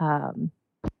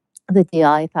the deal.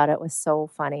 I thought it was so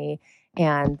funny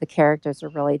and the characters were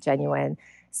really genuine.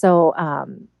 So,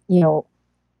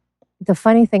 the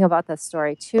funny thing about the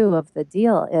story too of the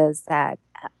deal is that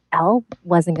Elle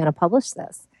wasn't going to publish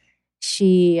this.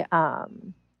 She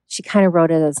kind of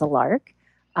wrote it as a lark,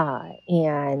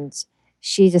 and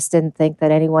she just didn't think that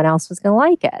anyone else was going to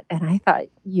like it. And I thought,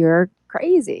 you're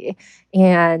crazy.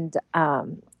 And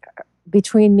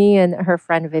between me and her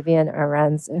friend Vivian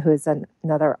Arends, who's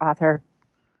another author,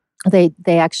 they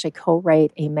actually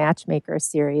co-write a matchmaker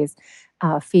series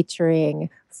featuring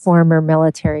former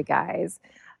military guys.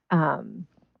 And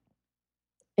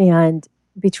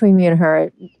between me and her,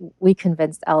 we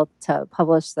convinced Elle to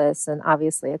publish this, and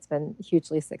obviously it's been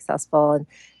hugely successful. And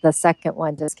the second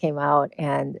one just came out,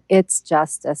 and it's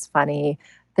just as funny.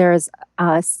 There's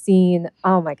a scene,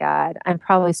 oh my God, I'm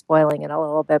probably spoiling it a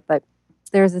little bit, but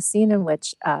there's a scene in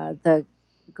which the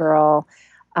girl,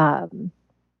 the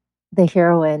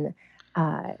heroine,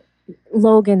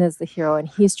 Logan is the hero, and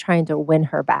he's trying to win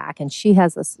her back. And she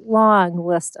has this long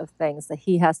list of things that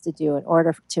he has to do in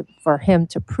order for him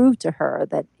to prove to her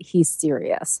that he's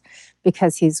serious,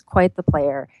 because he's quite the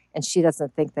player and she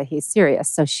doesn't think that he's serious.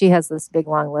 So she has this big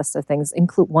long list of things.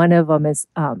 Include one of them is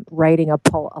writing a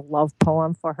love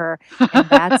poem for her. And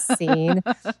that scene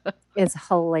is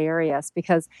hilarious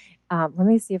because let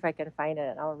me see if I can find it,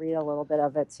 and I'll read a little bit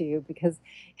of it to you because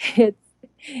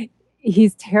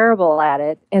he's terrible at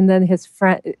it. And then his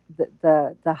friend,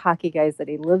 the hockey guys that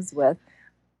he lives with,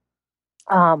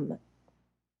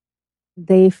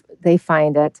 they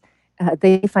find it.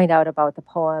 They find out about the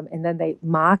poem, and then they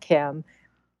mock him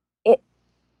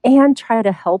and try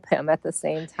to help him at the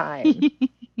same time.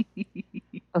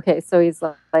 Okay, so he's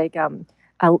like,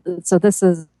 so this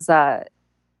is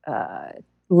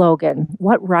Logan,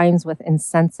 what rhymes with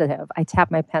insensitive? I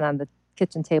tap my pen on the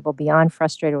kitchen table, beyond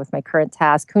frustrated with my current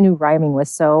task. Who knew rhyming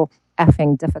was so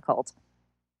effing difficult?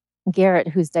 Garrett,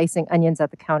 who's dicing onions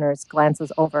at the counters,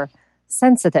 glances over.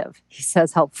 Sensitive, he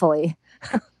says helpfully.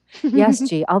 Yes,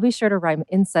 G, I'll be sure to rhyme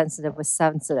insensitive with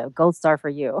sensitive. Gold star for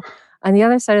you. On the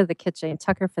other side of the kitchen,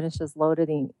 Tucker finishes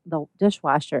loading the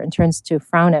dishwasher and turns to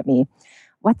frown at me.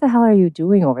 What the hell are you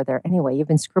doing over there anyway? You've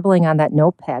been scribbling on that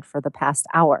notepad for the past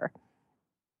hour.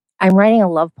 I'm writing a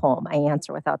love poem, I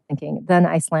answer without thinking. Then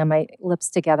I slam my lips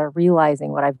together,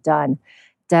 realizing what I've done.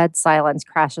 Dead silence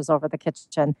crashes over the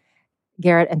kitchen.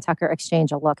 Garrett and Tucker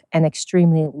exchange a look, an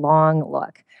extremely long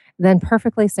look. Then,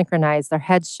 perfectly synchronized, their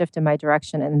heads shift in my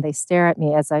direction and they stare at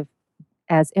me as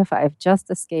if I've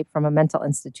just escaped from a mental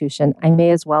institution. I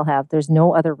may as well have. There's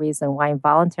no other reason why I'm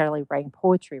voluntarily writing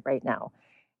poetry right now.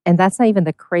 And that's not even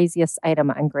the craziest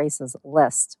item on Grace's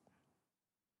list.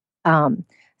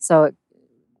 So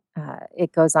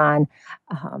it goes on.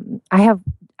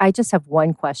 I just have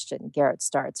one question. Garrett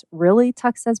starts. Really?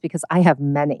 Tuck says, because I have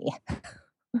many.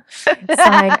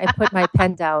 Sighing, I put my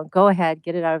pen down. Go ahead,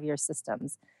 get it out of your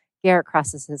systems. Garrett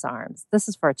crosses his arms. This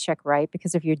is for a chick, right?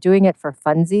 Because if you're doing it for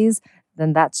funsies,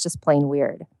 then that's just plain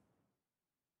weird.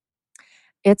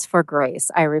 It's for Grace,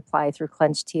 I reply through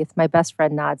clenched teeth. My best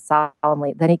friend nods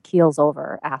solemnly. Then he keels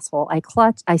over, asshole.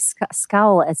 I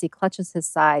scowl as he clutches his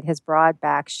side, his broad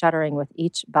back shuddering with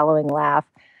each bellowing laugh.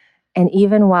 And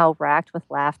even while racked with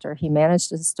laughter, he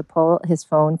manages to pull his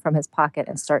phone from his pocket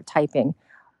and start typing.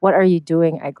 What are you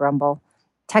doing? I grumble.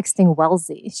 Texting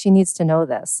Wellesley. She needs to know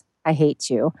this. I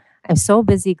hate you. I'm so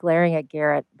busy glaring at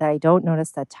Garrett that I don't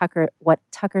notice what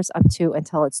Tucker's up to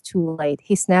until it's too late.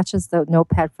 He snatches the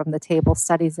notepad from the table,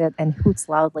 studies it, and hoots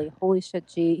loudly. Holy shit,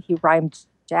 G, he rhymed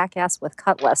jackass with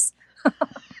cutlass.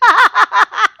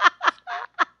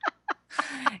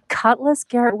 Cutlass,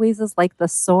 Garrett wheezes like the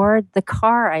sword. The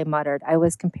car, I muttered. I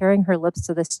was comparing her lips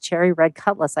to this cherry red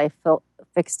cutlass I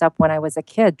fixed up when I was a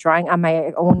kid, drawing on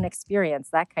my own experience,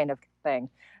 that kind of thing.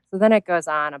 So then it goes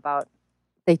on about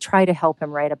they try to help him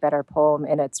write a better poem,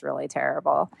 and it's really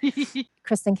terrible.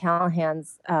 Kristen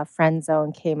Callahan's Friend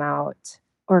Zone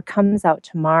comes out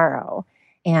tomorrow,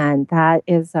 and that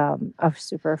is a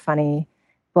super funny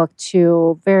book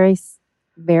too. Very,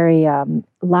 very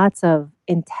lots of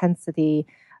intensity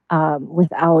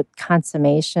without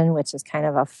consummation, which is kind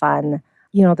of a fun.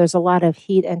 There's a lot of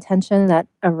heat and tension that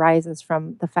arises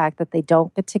from the fact that they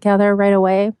don't get together right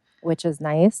away, which is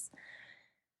nice.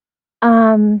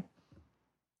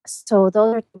 So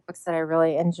those are two books that I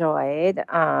really enjoyed.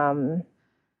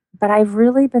 But I've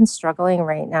really been struggling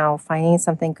right now finding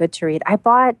something good to read.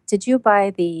 Did you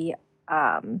buy the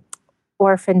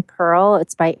Orphan Pearl?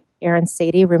 It's by Erin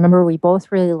Sadie. Remember, we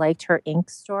both really liked her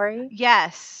Ink story?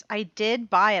 Yes, I did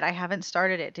buy it. I haven't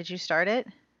started it. Did you start it?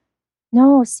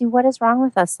 No, see, what is wrong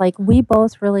with us? Like, we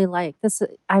both really like this.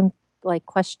 I'm like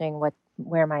questioning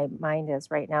where my mind is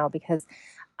right now because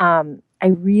I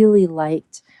really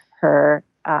liked her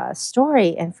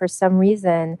story, and for some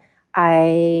reason,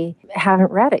 I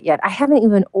haven't read it yet. I haven't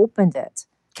even opened it.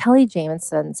 Kelly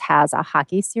Jameson's has a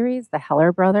hockey series, the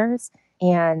Heller Brothers,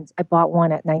 and I bought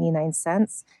one at 99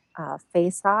 cents,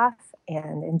 Face Off,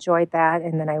 and enjoyed that.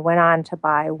 And then I went on to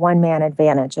buy One Man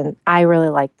Advantage, and I really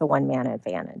like the One Man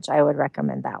Advantage. I would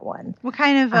recommend that one. What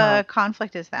kind of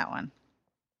conflict is that one?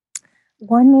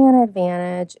 One Man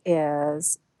Advantage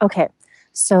is, okay,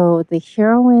 so the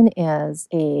heroine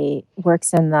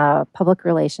works in the public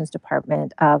relations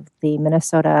department of the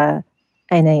Minnesota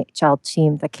NHL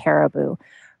team, the Caribou.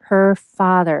 Her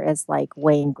father is like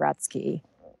Wayne Gretzky.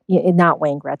 Not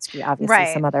Wayne Gretzky, obviously,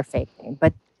 Right. some other fake name,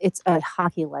 but it's a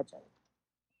hockey legend.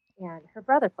 And her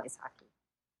brother plays hockey.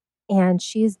 And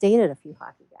she's dated a few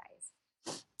hockey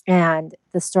guys. And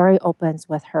the story opens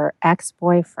with her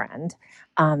ex-boyfriend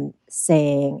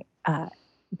saying,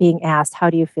 being asked, how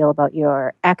do you feel about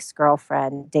your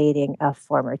ex-girlfriend dating a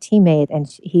former teammate? And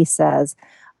he says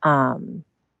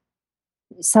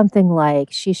something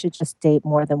like she should just date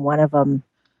more than one of them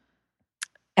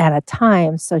at a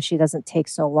time so she doesn't take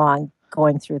so long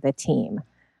going through the team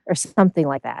or something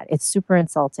like that. It's super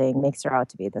insulting, makes her out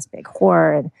to be this big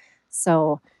whore. And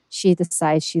so she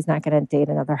decides she's not going to date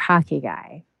another hockey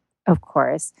guy, of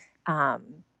course.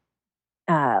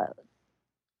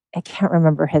 I can't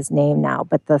remember his name now,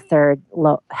 but the third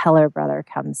Heller brother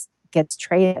gets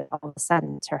traded all of a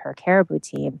sudden to her Caribou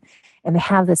team, and they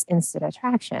have this instant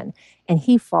attraction, and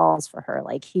he falls for her.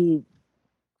 Like, he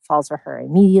falls for her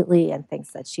immediately and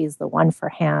thinks that she's the one for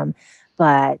him,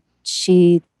 but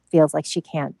she feels like she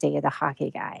can't date a hockey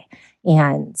guy.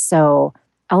 And so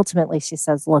ultimately she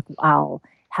says, look, I'll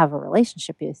have a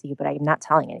relationship with you, but I'm not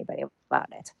telling anybody about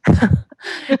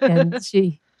it. And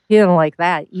he didn't like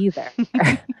that either.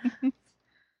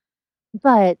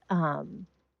 But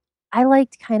I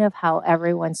liked kind of how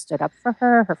everyone stood up for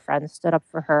her. Her friends stood up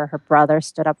for her. Her brother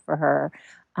stood up for her.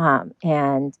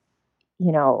 And,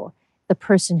 you know, the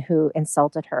person who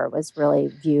insulted her was really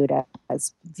viewed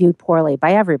poorly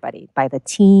by everybody, by the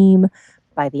team,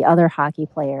 by the other hockey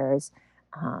players.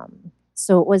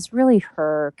 So it was really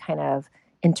her kind of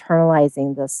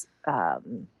internalizing this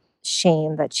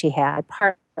shame that she had,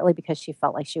 partly because she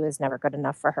felt like she was never good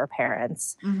enough for her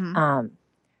parents. Hmm.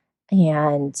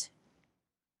 And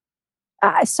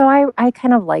so I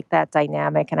kind of liked that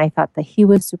dynamic, and I thought that he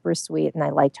was super sweet, and I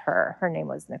liked her. Her name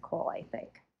was Nicole, I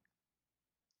think.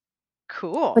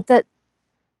 Cool. But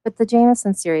the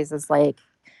Jameson series is like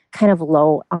kind of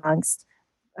low angst,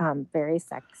 very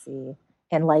sexy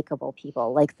and likable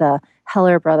people. Like the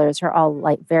Heller brothers are all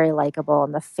like very likable,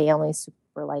 and the family's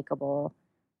super likable.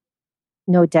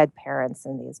 No dead parents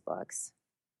in these books.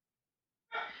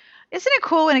 Isn't it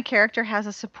cool when a character has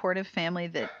a supportive family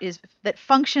that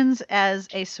functions as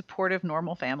a supportive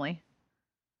normal family?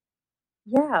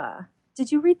 Yeah.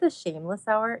 Did you read The Shameless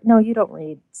Hour? No, you don't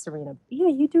read Serena. Yeah,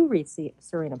 you do read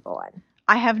Serena Bowen.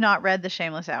 I have not read The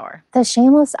Shameless Hour. The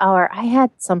Shameless Hour, I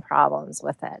had some problems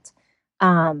with it.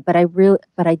 But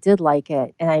I did like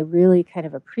it, and I really kind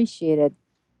of appreciated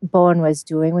Bowen was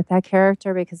doing with that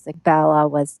character, because like Bella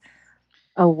was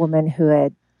a woman who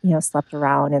had, slept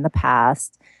around in the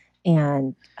past,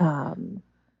 and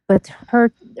but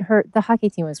the hockey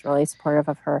team was really supportive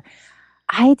of her.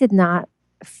 I did not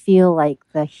feel like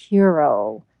the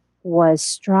hero was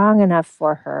strong enough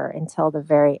for her until the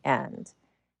very end,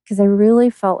 because I really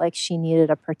felt like she needed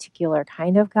a particular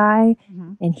kind of guy,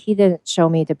 Hmm. and he didn't show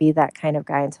me to be that kind of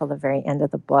guy until the very end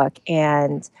of the book.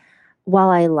 And while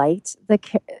I liked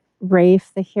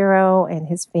Rafe, the hero, and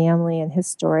his family and his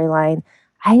storyline,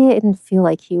 I didn't feel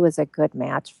like he was a good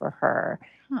match for her.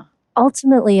 Huh.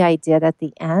 Ultimately, I did at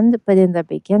the end, but in the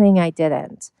beginning, I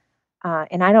didn't.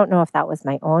 And I don't know if that was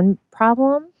my own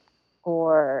problem,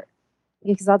 or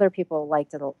because other people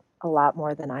liked it a lot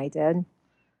more than I did.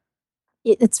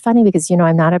 It's funny because,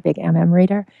 I'm not a big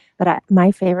reader, but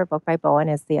my favorite book by Bowen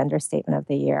is The Understatement of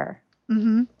the Year.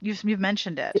 Hmm. You've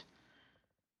mentioned it.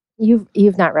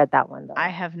 You've not read that one, I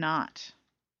though. have not.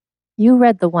 You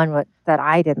read the one that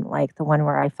I didn't like, the one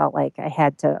where I felt like I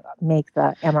had to make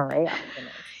the MRA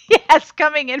argument. Yes,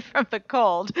 coming in from the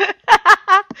cold.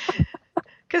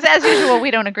 Because as usual,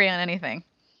 we don't agree on anything.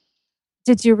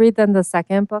 Did you read then the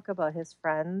second book about his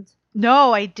friend?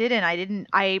 No, I didn't.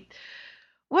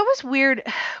 What was weird?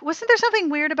 Wasn't there something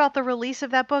weird about the release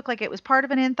of that book? Like it was part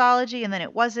of an anthology and then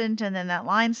it wasn't, and then that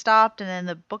line stopped, and then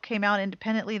the book came out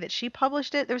independently that she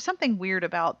published it. There was something weird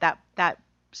about that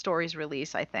story's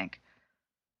release, I think.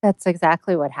 That's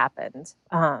exactly what happened.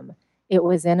 It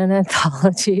was in an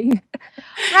anthology,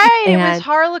 Right, it was and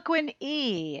Harlequin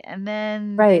E, and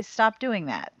then they right, stopped doing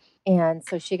that. and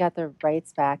so she got the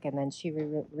rights back, and then she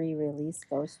re-released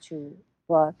those two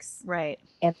books, Right.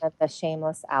 and then The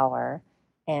Shameless Hour.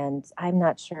 And I'm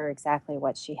not sure exactly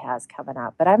what she has coming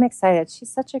up, but I'm excited.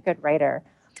 She's such a good writer.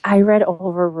 I read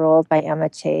Overruled by Emma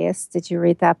Chase. Did you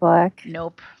read that book?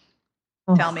 Nope.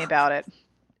 Tell me Oh, about it.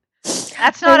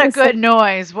 That's it not a was so good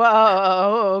noise.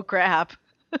 Whoa, crap.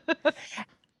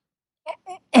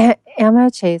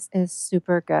 Emma Chase is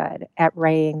super good at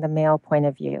writing the male point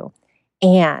of view,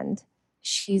 and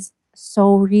she's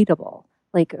so readable.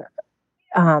 Like,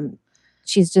 um,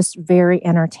 she's just very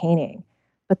entertaining.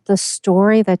 But the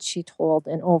story that she told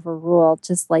in Overruled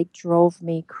just like drove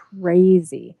me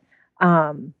crazy.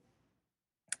 Um,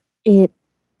 it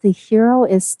the hero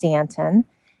is Stanton,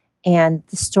 and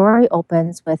the story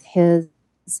opens with him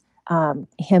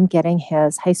getting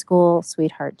his high school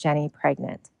sweetheart Jenny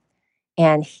pregnant,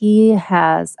 and he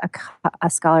has a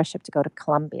scholarship to go to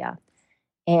Columbia.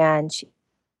 And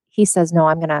he says, "No,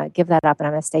 I'm going to give that up, and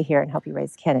I'm going to stay here and help you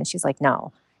raise the kid." And she's like,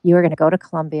 "No, you are going to go to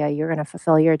Columbia. You're going to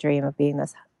fulfill your dream of being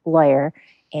this lawyer,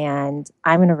 and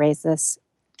I'm going to raise this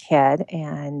kid,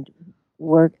 and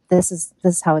this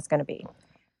is how it's going to be."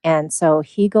 And so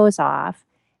he goes off,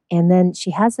 and then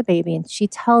she has a baby, and she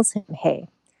tells him, "Hey,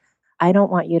 I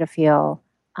don't want you to feel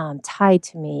tied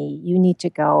to me. You need to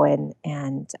go and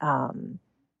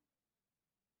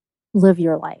live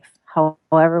your life,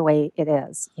 however way it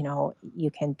is.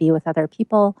 You can be with other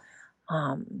people,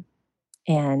 um,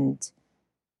 and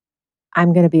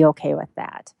I'm going to be okay with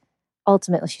that."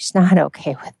 Ultimately, she's not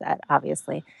okay with that,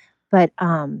 obviously, but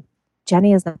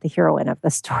Jenny is not the heroine of the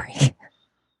story.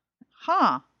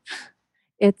 Huh.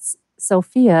 It's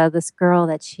Sophia, this girl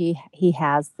that he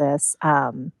has this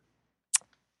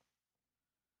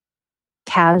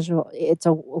casual. It's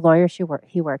a lawyer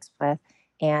he works with,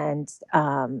 and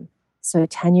so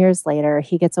 10 years later,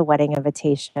 he gets a wedding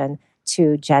invitation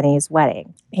to Jenny's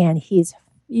wedding, and he's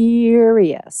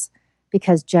furious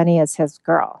because Jenny is his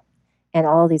girl, and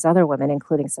all these other women,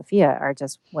 including Sophia, are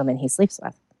just women he sleeps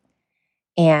with.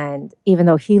 And even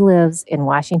though he lives in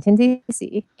Washington,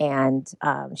 D.C., and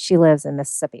she lives in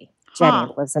Mississippi, Jenny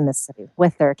Huh. lives in Mississippi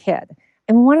with their kid.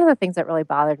 And one of the things that really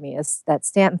bothered me is that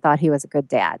Stanton thought he was a good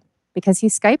dad because he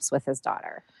Skypes with his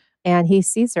daughter and he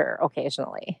sees her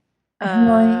occasionally. I'm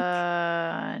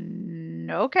like,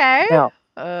 Okay. no.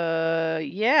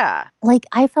 Yeah. Like,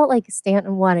 I felt like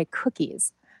Stanton wanted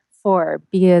cookies for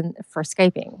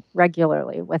Skyping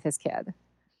regularly with his kid.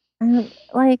 I'm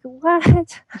like,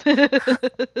 what?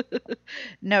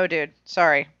 No, dude.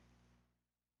 Sorry.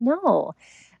 No.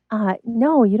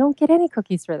 No, you don't get any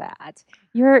cookies for that.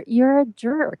 You're a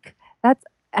jerk. That's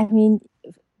I mean,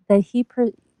 that he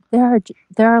per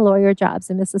there are lawyer jobs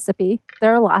in Mississippi.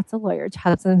 There are lots of lawyer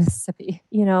jobs in Mississippi,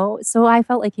 you know? So I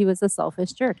felt like he was a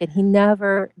selfish jerk, and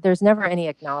there's never any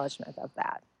acknowledgement of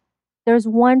that. There's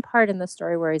one part in the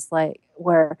story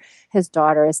where his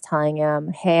daughter is telling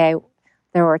him, "Hey,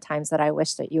 there were times that I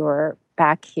wish that you were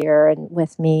back here and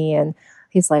with me," and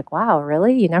he's like, "Wow,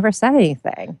 really? You never said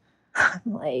anything." I'm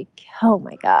like, "Oh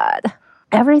my God."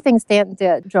 Everything Stanton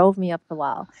did drove me up the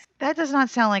wall. That does not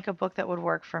sound like a book that would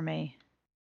work for me.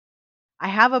 I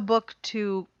have a book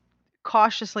to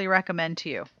cautiously recommend to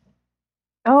you.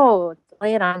 Oh,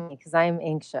 lay it on me because I'm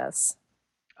anxious.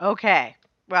 Okay.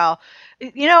 Well,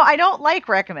 I don't like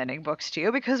recommending books to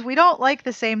you because we don't like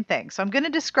the same thing. So I'm going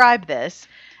to describe this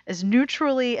as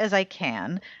neutrally as I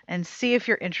can and see if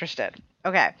you're interested.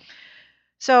 Okay.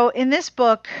 So in this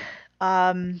book,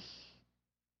 um,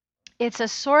 it's a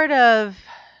sort of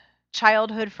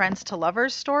childhood friends to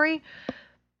lovers story.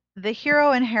 The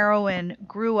hero and heroine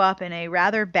grew up in a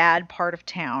rather bad part of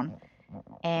town,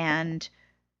 and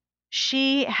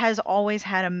she has always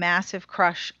had a massive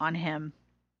crush on him.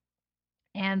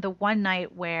 And the one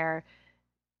night where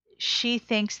she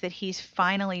thinks that he's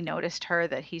finally noticed her,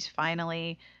 that he's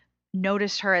finally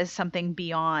noticed her as something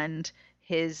beyond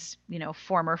his,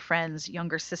 former friend's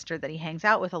younger sister that he hangs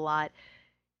out with a lot.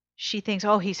 She thinks,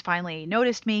 oh, he's finally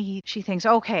noticed me. She thinks,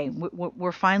 okay,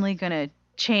 we're finally going to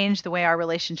change the way our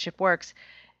relationship works.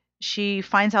 She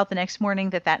finds out the next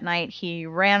morning that night he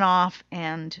ran off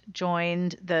and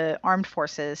joined the armed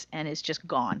forces and is just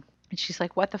gone. And she's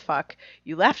like, what the fuck?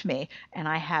 You left me, and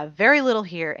I have very little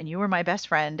here, and you were my best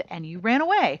friend, and you ran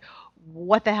away.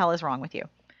 What the hell is wrong with you?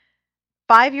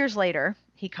 5 years later,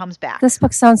 he comes back. This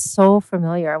book sounds so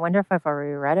familiar. I wonder if I've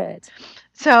already read it.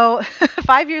 So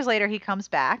 5 years later, he comes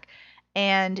back,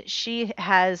 and she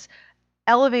has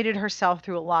elevated herself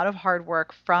through a lot of hard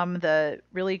work from the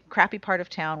really crappy part of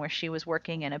town where she was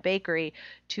working in a bakery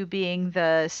to being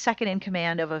the second in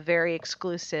command of a very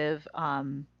exclusive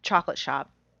chocolate shop.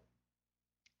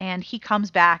 And he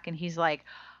comes back and he's like,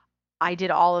 I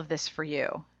did all of this for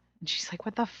you. And she's like,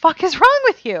 what the fuck is wrong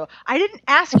with you? I didn't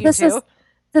ask you to.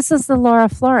 This is the Laura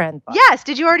Florent book. Yes.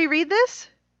 Did you already read this?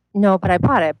 No, but I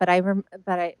bought it. But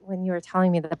when you were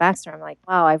telling me the backstory, I'm like,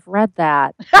 wow, I've read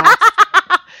that.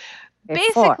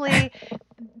 Basically,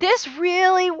 this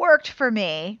really worked for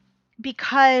me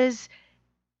because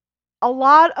a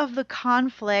lot of the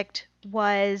conflict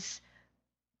was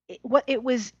it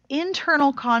was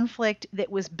internal conflict that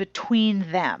was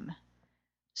between them.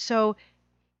 So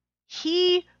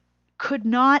he could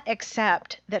not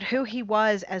accept that who he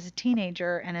was as a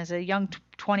teenager and as a young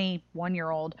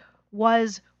 21-year-old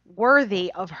was worthy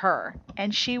of her.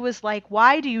 And she was like,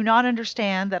 why do you not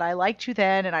understand that I liked you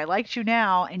then and I liked you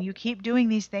now, and you keep doing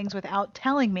these things without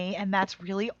telling me, and that's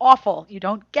really awful. You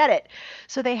don't get it.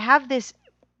 So they have this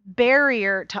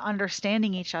barrier to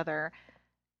understanding each other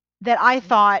that I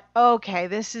thought, okay,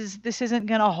 this isn't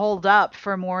going to hold up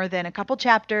for more than a couple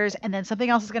chapters, and then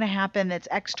something else is going to happen that's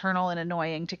external and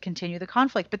annoying to continue the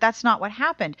conflict. But that's not what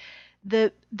happened.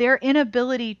 Their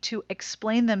inability to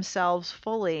explain themselves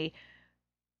fully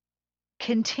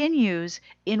continues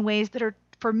in ways that are,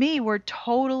 for me, were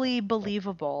totally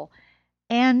believable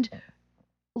and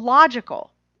logical.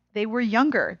 They were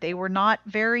younger. They were not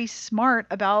very smart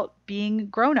about being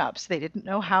grown-ups. They didn't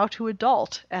know how to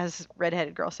adult, as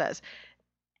Redheaded Girl says.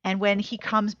 And when he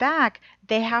comes back,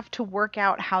 they have to work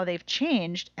out how they've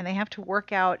changed, and they have to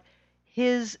work out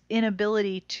his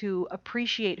inability to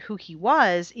appreciate who he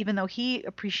was, even though he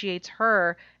appreciates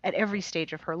her at every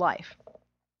stage of her life.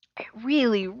 I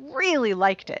really, really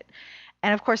liked it.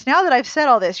 And of course, now that I've said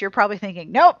all this, you're probably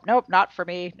thinking, nope, nope, not for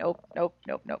me. Nope, nope,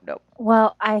 nope, nope, nope.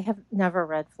 Well, I have never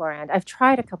read Florent. I've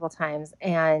tried a couple times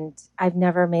and I've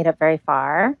never made it very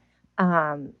far.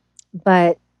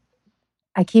 But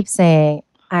I keep saying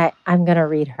I'm going to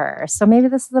read her. So maybe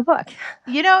this is the book.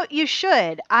 You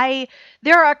should.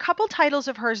 There are a couple titles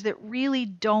of hers that really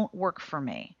don't work for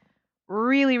me.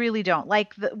 Really, really don't.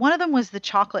 Like one of them was The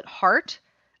Chocolate Heart,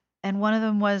 and one of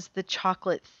them was The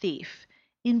Chocolate Thief.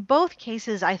 In both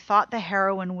cases, I thought the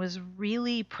heroine was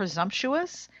really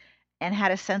presumptuous and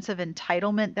had a sense of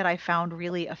entitlement that I found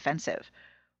really offensive.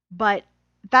 But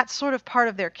that's sort of part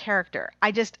of their character.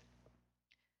 I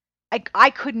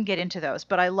couldn't get into those,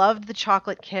 but I loved The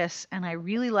Chocolate Kiss, and I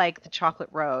really liked The Chocolate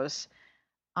Rose.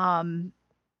 And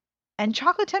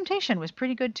Chocolate Temptation was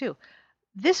pretty good too.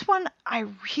 This one I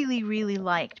really, really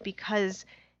liked because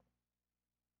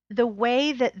the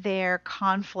way that their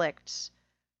conflicts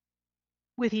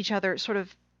with each other sort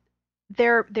of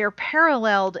they're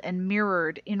paralleled and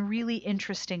mirrored in really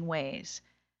interesting ways.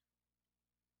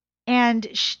 And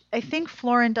I think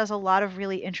Florin does a lot of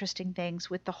really interesting things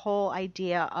with the whole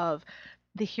idea of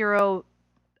the hero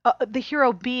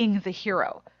being the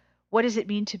hero. What does it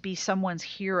mean to be someone's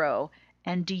hero?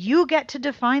 And do you get to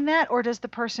define that, or does the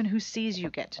person who sees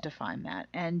you get to define that?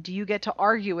 And do you get to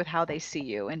argue with how they see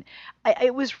you? And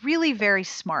it was really very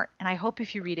smart. And I hope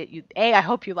if you read it, I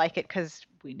hope you like it, because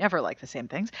we never like the same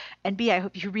things. And B, I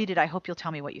hope you read it. I hope you'll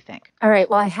tell me what you think. All right.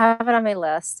 Well, I have it on my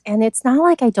list, and it's not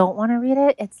like I don't want to read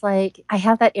it. It's like I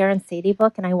have that Aaron Sadie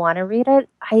book and I want to read it.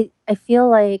 I feel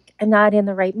like I'm not in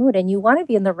the right mood, and you want to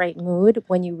be in the right mood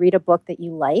when you read a book that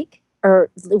you like,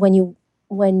 or when you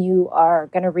are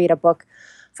going to read a book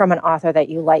from an author that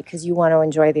you like, because you want to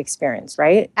enjoy the experience,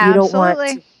 right? Absolutely. You don't want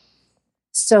to,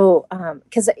 so,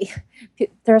 because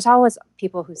there's always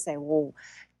people who say, well,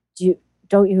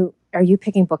 are you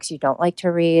picking books you don't like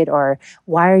to read? Or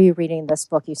why are you reading this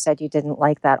book? You said you didn't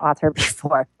like that author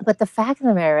before. But the fact of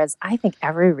the matter is, I think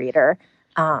every reader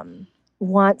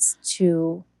wants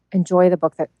to enjoy the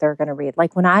book that they're going to read.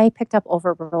 Like when I picked up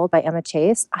Overruled by Emma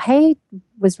Chase, I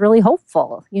was really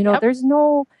hopeful. Yep. There's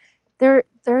no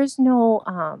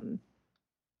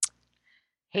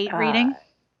hate reading.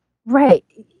 Right.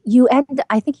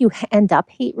 I think you end up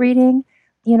hate reading.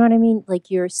 You know what I mean? Like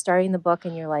you're starting the book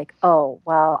and you're like, oh,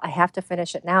 well, I have to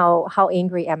finish it now. How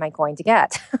angry am I going to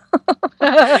get?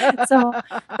 But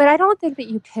I don't think that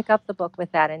you pick up the book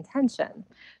with that intention.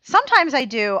 Sometimes I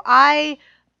do. I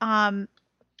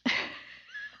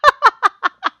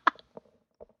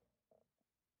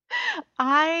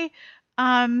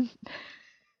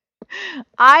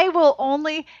will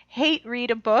only hate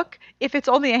read a book if it's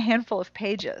only a handful of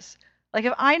pages. Like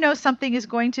if I know something is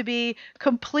going to be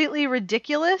completely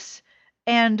ridiculous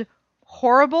and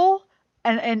horrible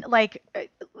and like,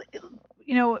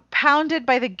 pounded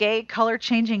by the gay color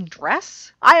changing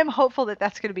dress, I am hopeful that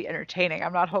that's going to be entertaining.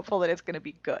 I'm not hopeful that it's going to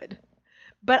be good.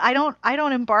 But I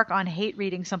don't embark on hate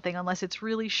reading something unless it's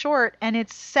really short and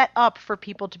it's set up for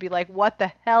people to be like, what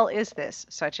the hell is this?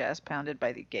 Such as Pounded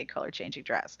by the Gay Color Changing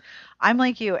Dress. I'm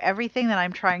like you. Everything that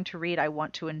I'm trying to read, I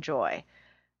want to enjoy.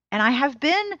 And I have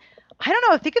been, I don't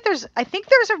know, I think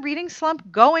there's a reading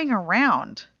slump going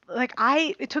around. Like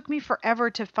it took me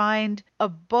forever to find a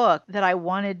book that I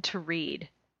wanted to read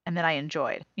and that I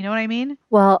enjoyed. You know what I mean?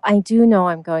 Well, I do know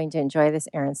I'm going to enjoy this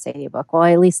Aaron Sadie book. Well,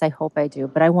 at least I hope I do.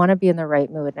 But I want to be in the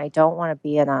right mood, and I don't want to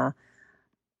be in a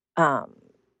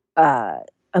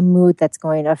mood that's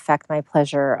going to affect my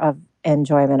pleasure of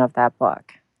enjoyment of that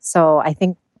book. So I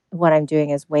think what I'm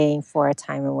doing is waiting for a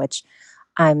time in which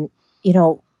I'm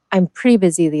pretty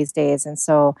busy these days, and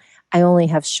so I only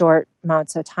have short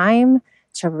amounts of time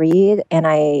to read. And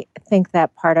I think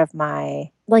that part of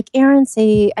like Aaron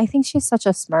Sadie, I think she's such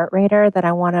a smart writer that I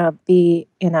don't want to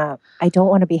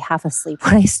be half asleep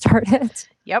when I start it.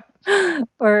 Yep.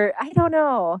 Or I don't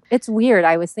know. It's weird.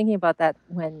 I was thinking about that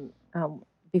when,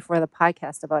 before the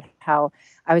podcast, about how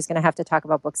I was going to have to talk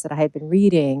about books that I had been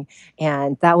reading.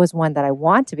 And that was one that I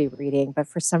want to be reading, but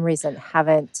for some reason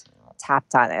haven't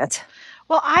tapped on it.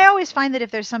 Well, I always find that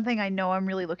if there's something I know I'm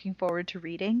really looking forward to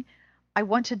reading, I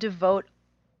want to devote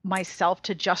myself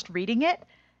to just reading it.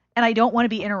 And I don't want to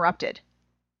be interrupted.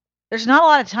 There's not a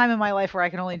lot of time in my life where I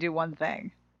can only do one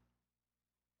thing.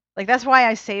 Like that's why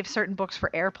I save certain books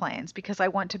for airplanes, because I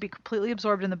want to be completely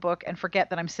absorbed in the book and forget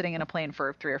that I'm sitting in a plane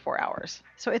for 3 or 4 hours.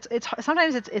 So it's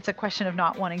sometimes it's a question of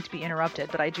not wanting to be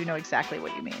interrupted, but I do know exactly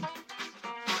what you mean.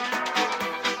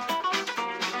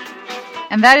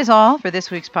 And that is all for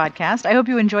this week's podcast. I hope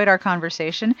you enjoyed our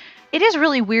conversation. It is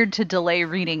really weird to delay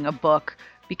reading a book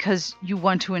because you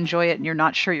want to enjoy it and you're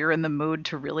not sure you're in the mood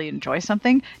to really enjoy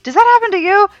something. Does that happen to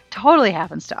you? Totally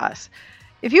happens to us.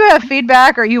 If you have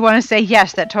feedback or you want to say,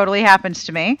 yes, that totally happens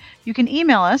to me, you can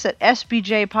email us at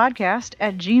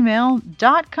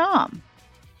sbjpodcast@gmail.com.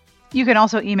 You can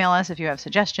also email us if you have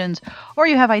suggestions, or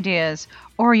you have ideas,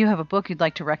 or you have a book you'd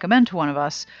like to recommend to one of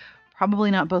us.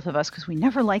 Probably not both of us, because we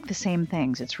never like the same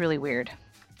things. It's really weird.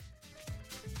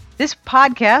 This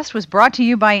podcast was brought to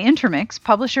you by Intermix,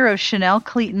 publisher of Chanel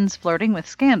Cleaton's Flirting with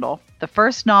Scandal, the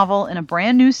first novel in a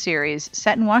brand new series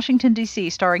set in Washington, D.C.,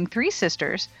 starring three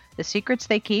sisters, the secrets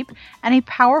they keep, and a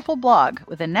powerful blog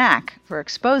with a knack for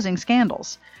exposing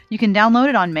scandals. You can download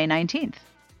it on May 19th.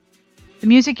 The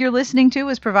music you're listening to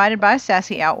was provided by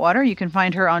Sassy Outwater. You can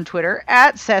find her on Twitter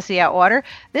at Sassy Outwater.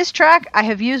 This track I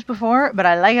have used before, but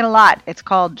I like it a lot. It's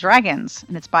called Dragons,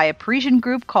 and it's by a Parisian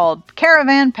group called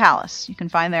Caravan Palace. You can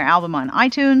find their album on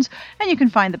iTunes, and you can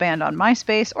find the band on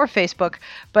MySpace or Facebook,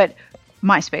 but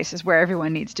MySpace is where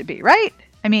everyone needs to be, right?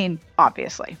 I mean,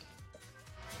 obviously.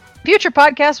 Future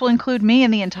podcasts will include me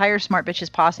and the entire Smart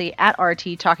Bitches posse at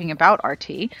RT talking about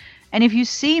RT. And if you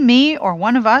see me or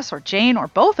one of us or Jane or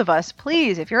both of us,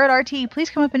 please, if you're at RT, please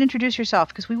come up and introduce yourself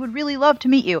because we would really love to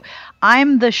meet you.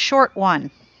 I'm the short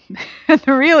one.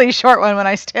 The really short one when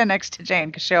I stand next to Jane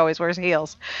because she always wears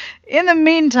heels. In the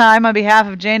meantime, on behalf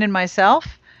of Jane and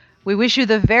myself, we wish you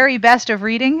the very best of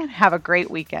reading. Have a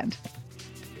great weekend.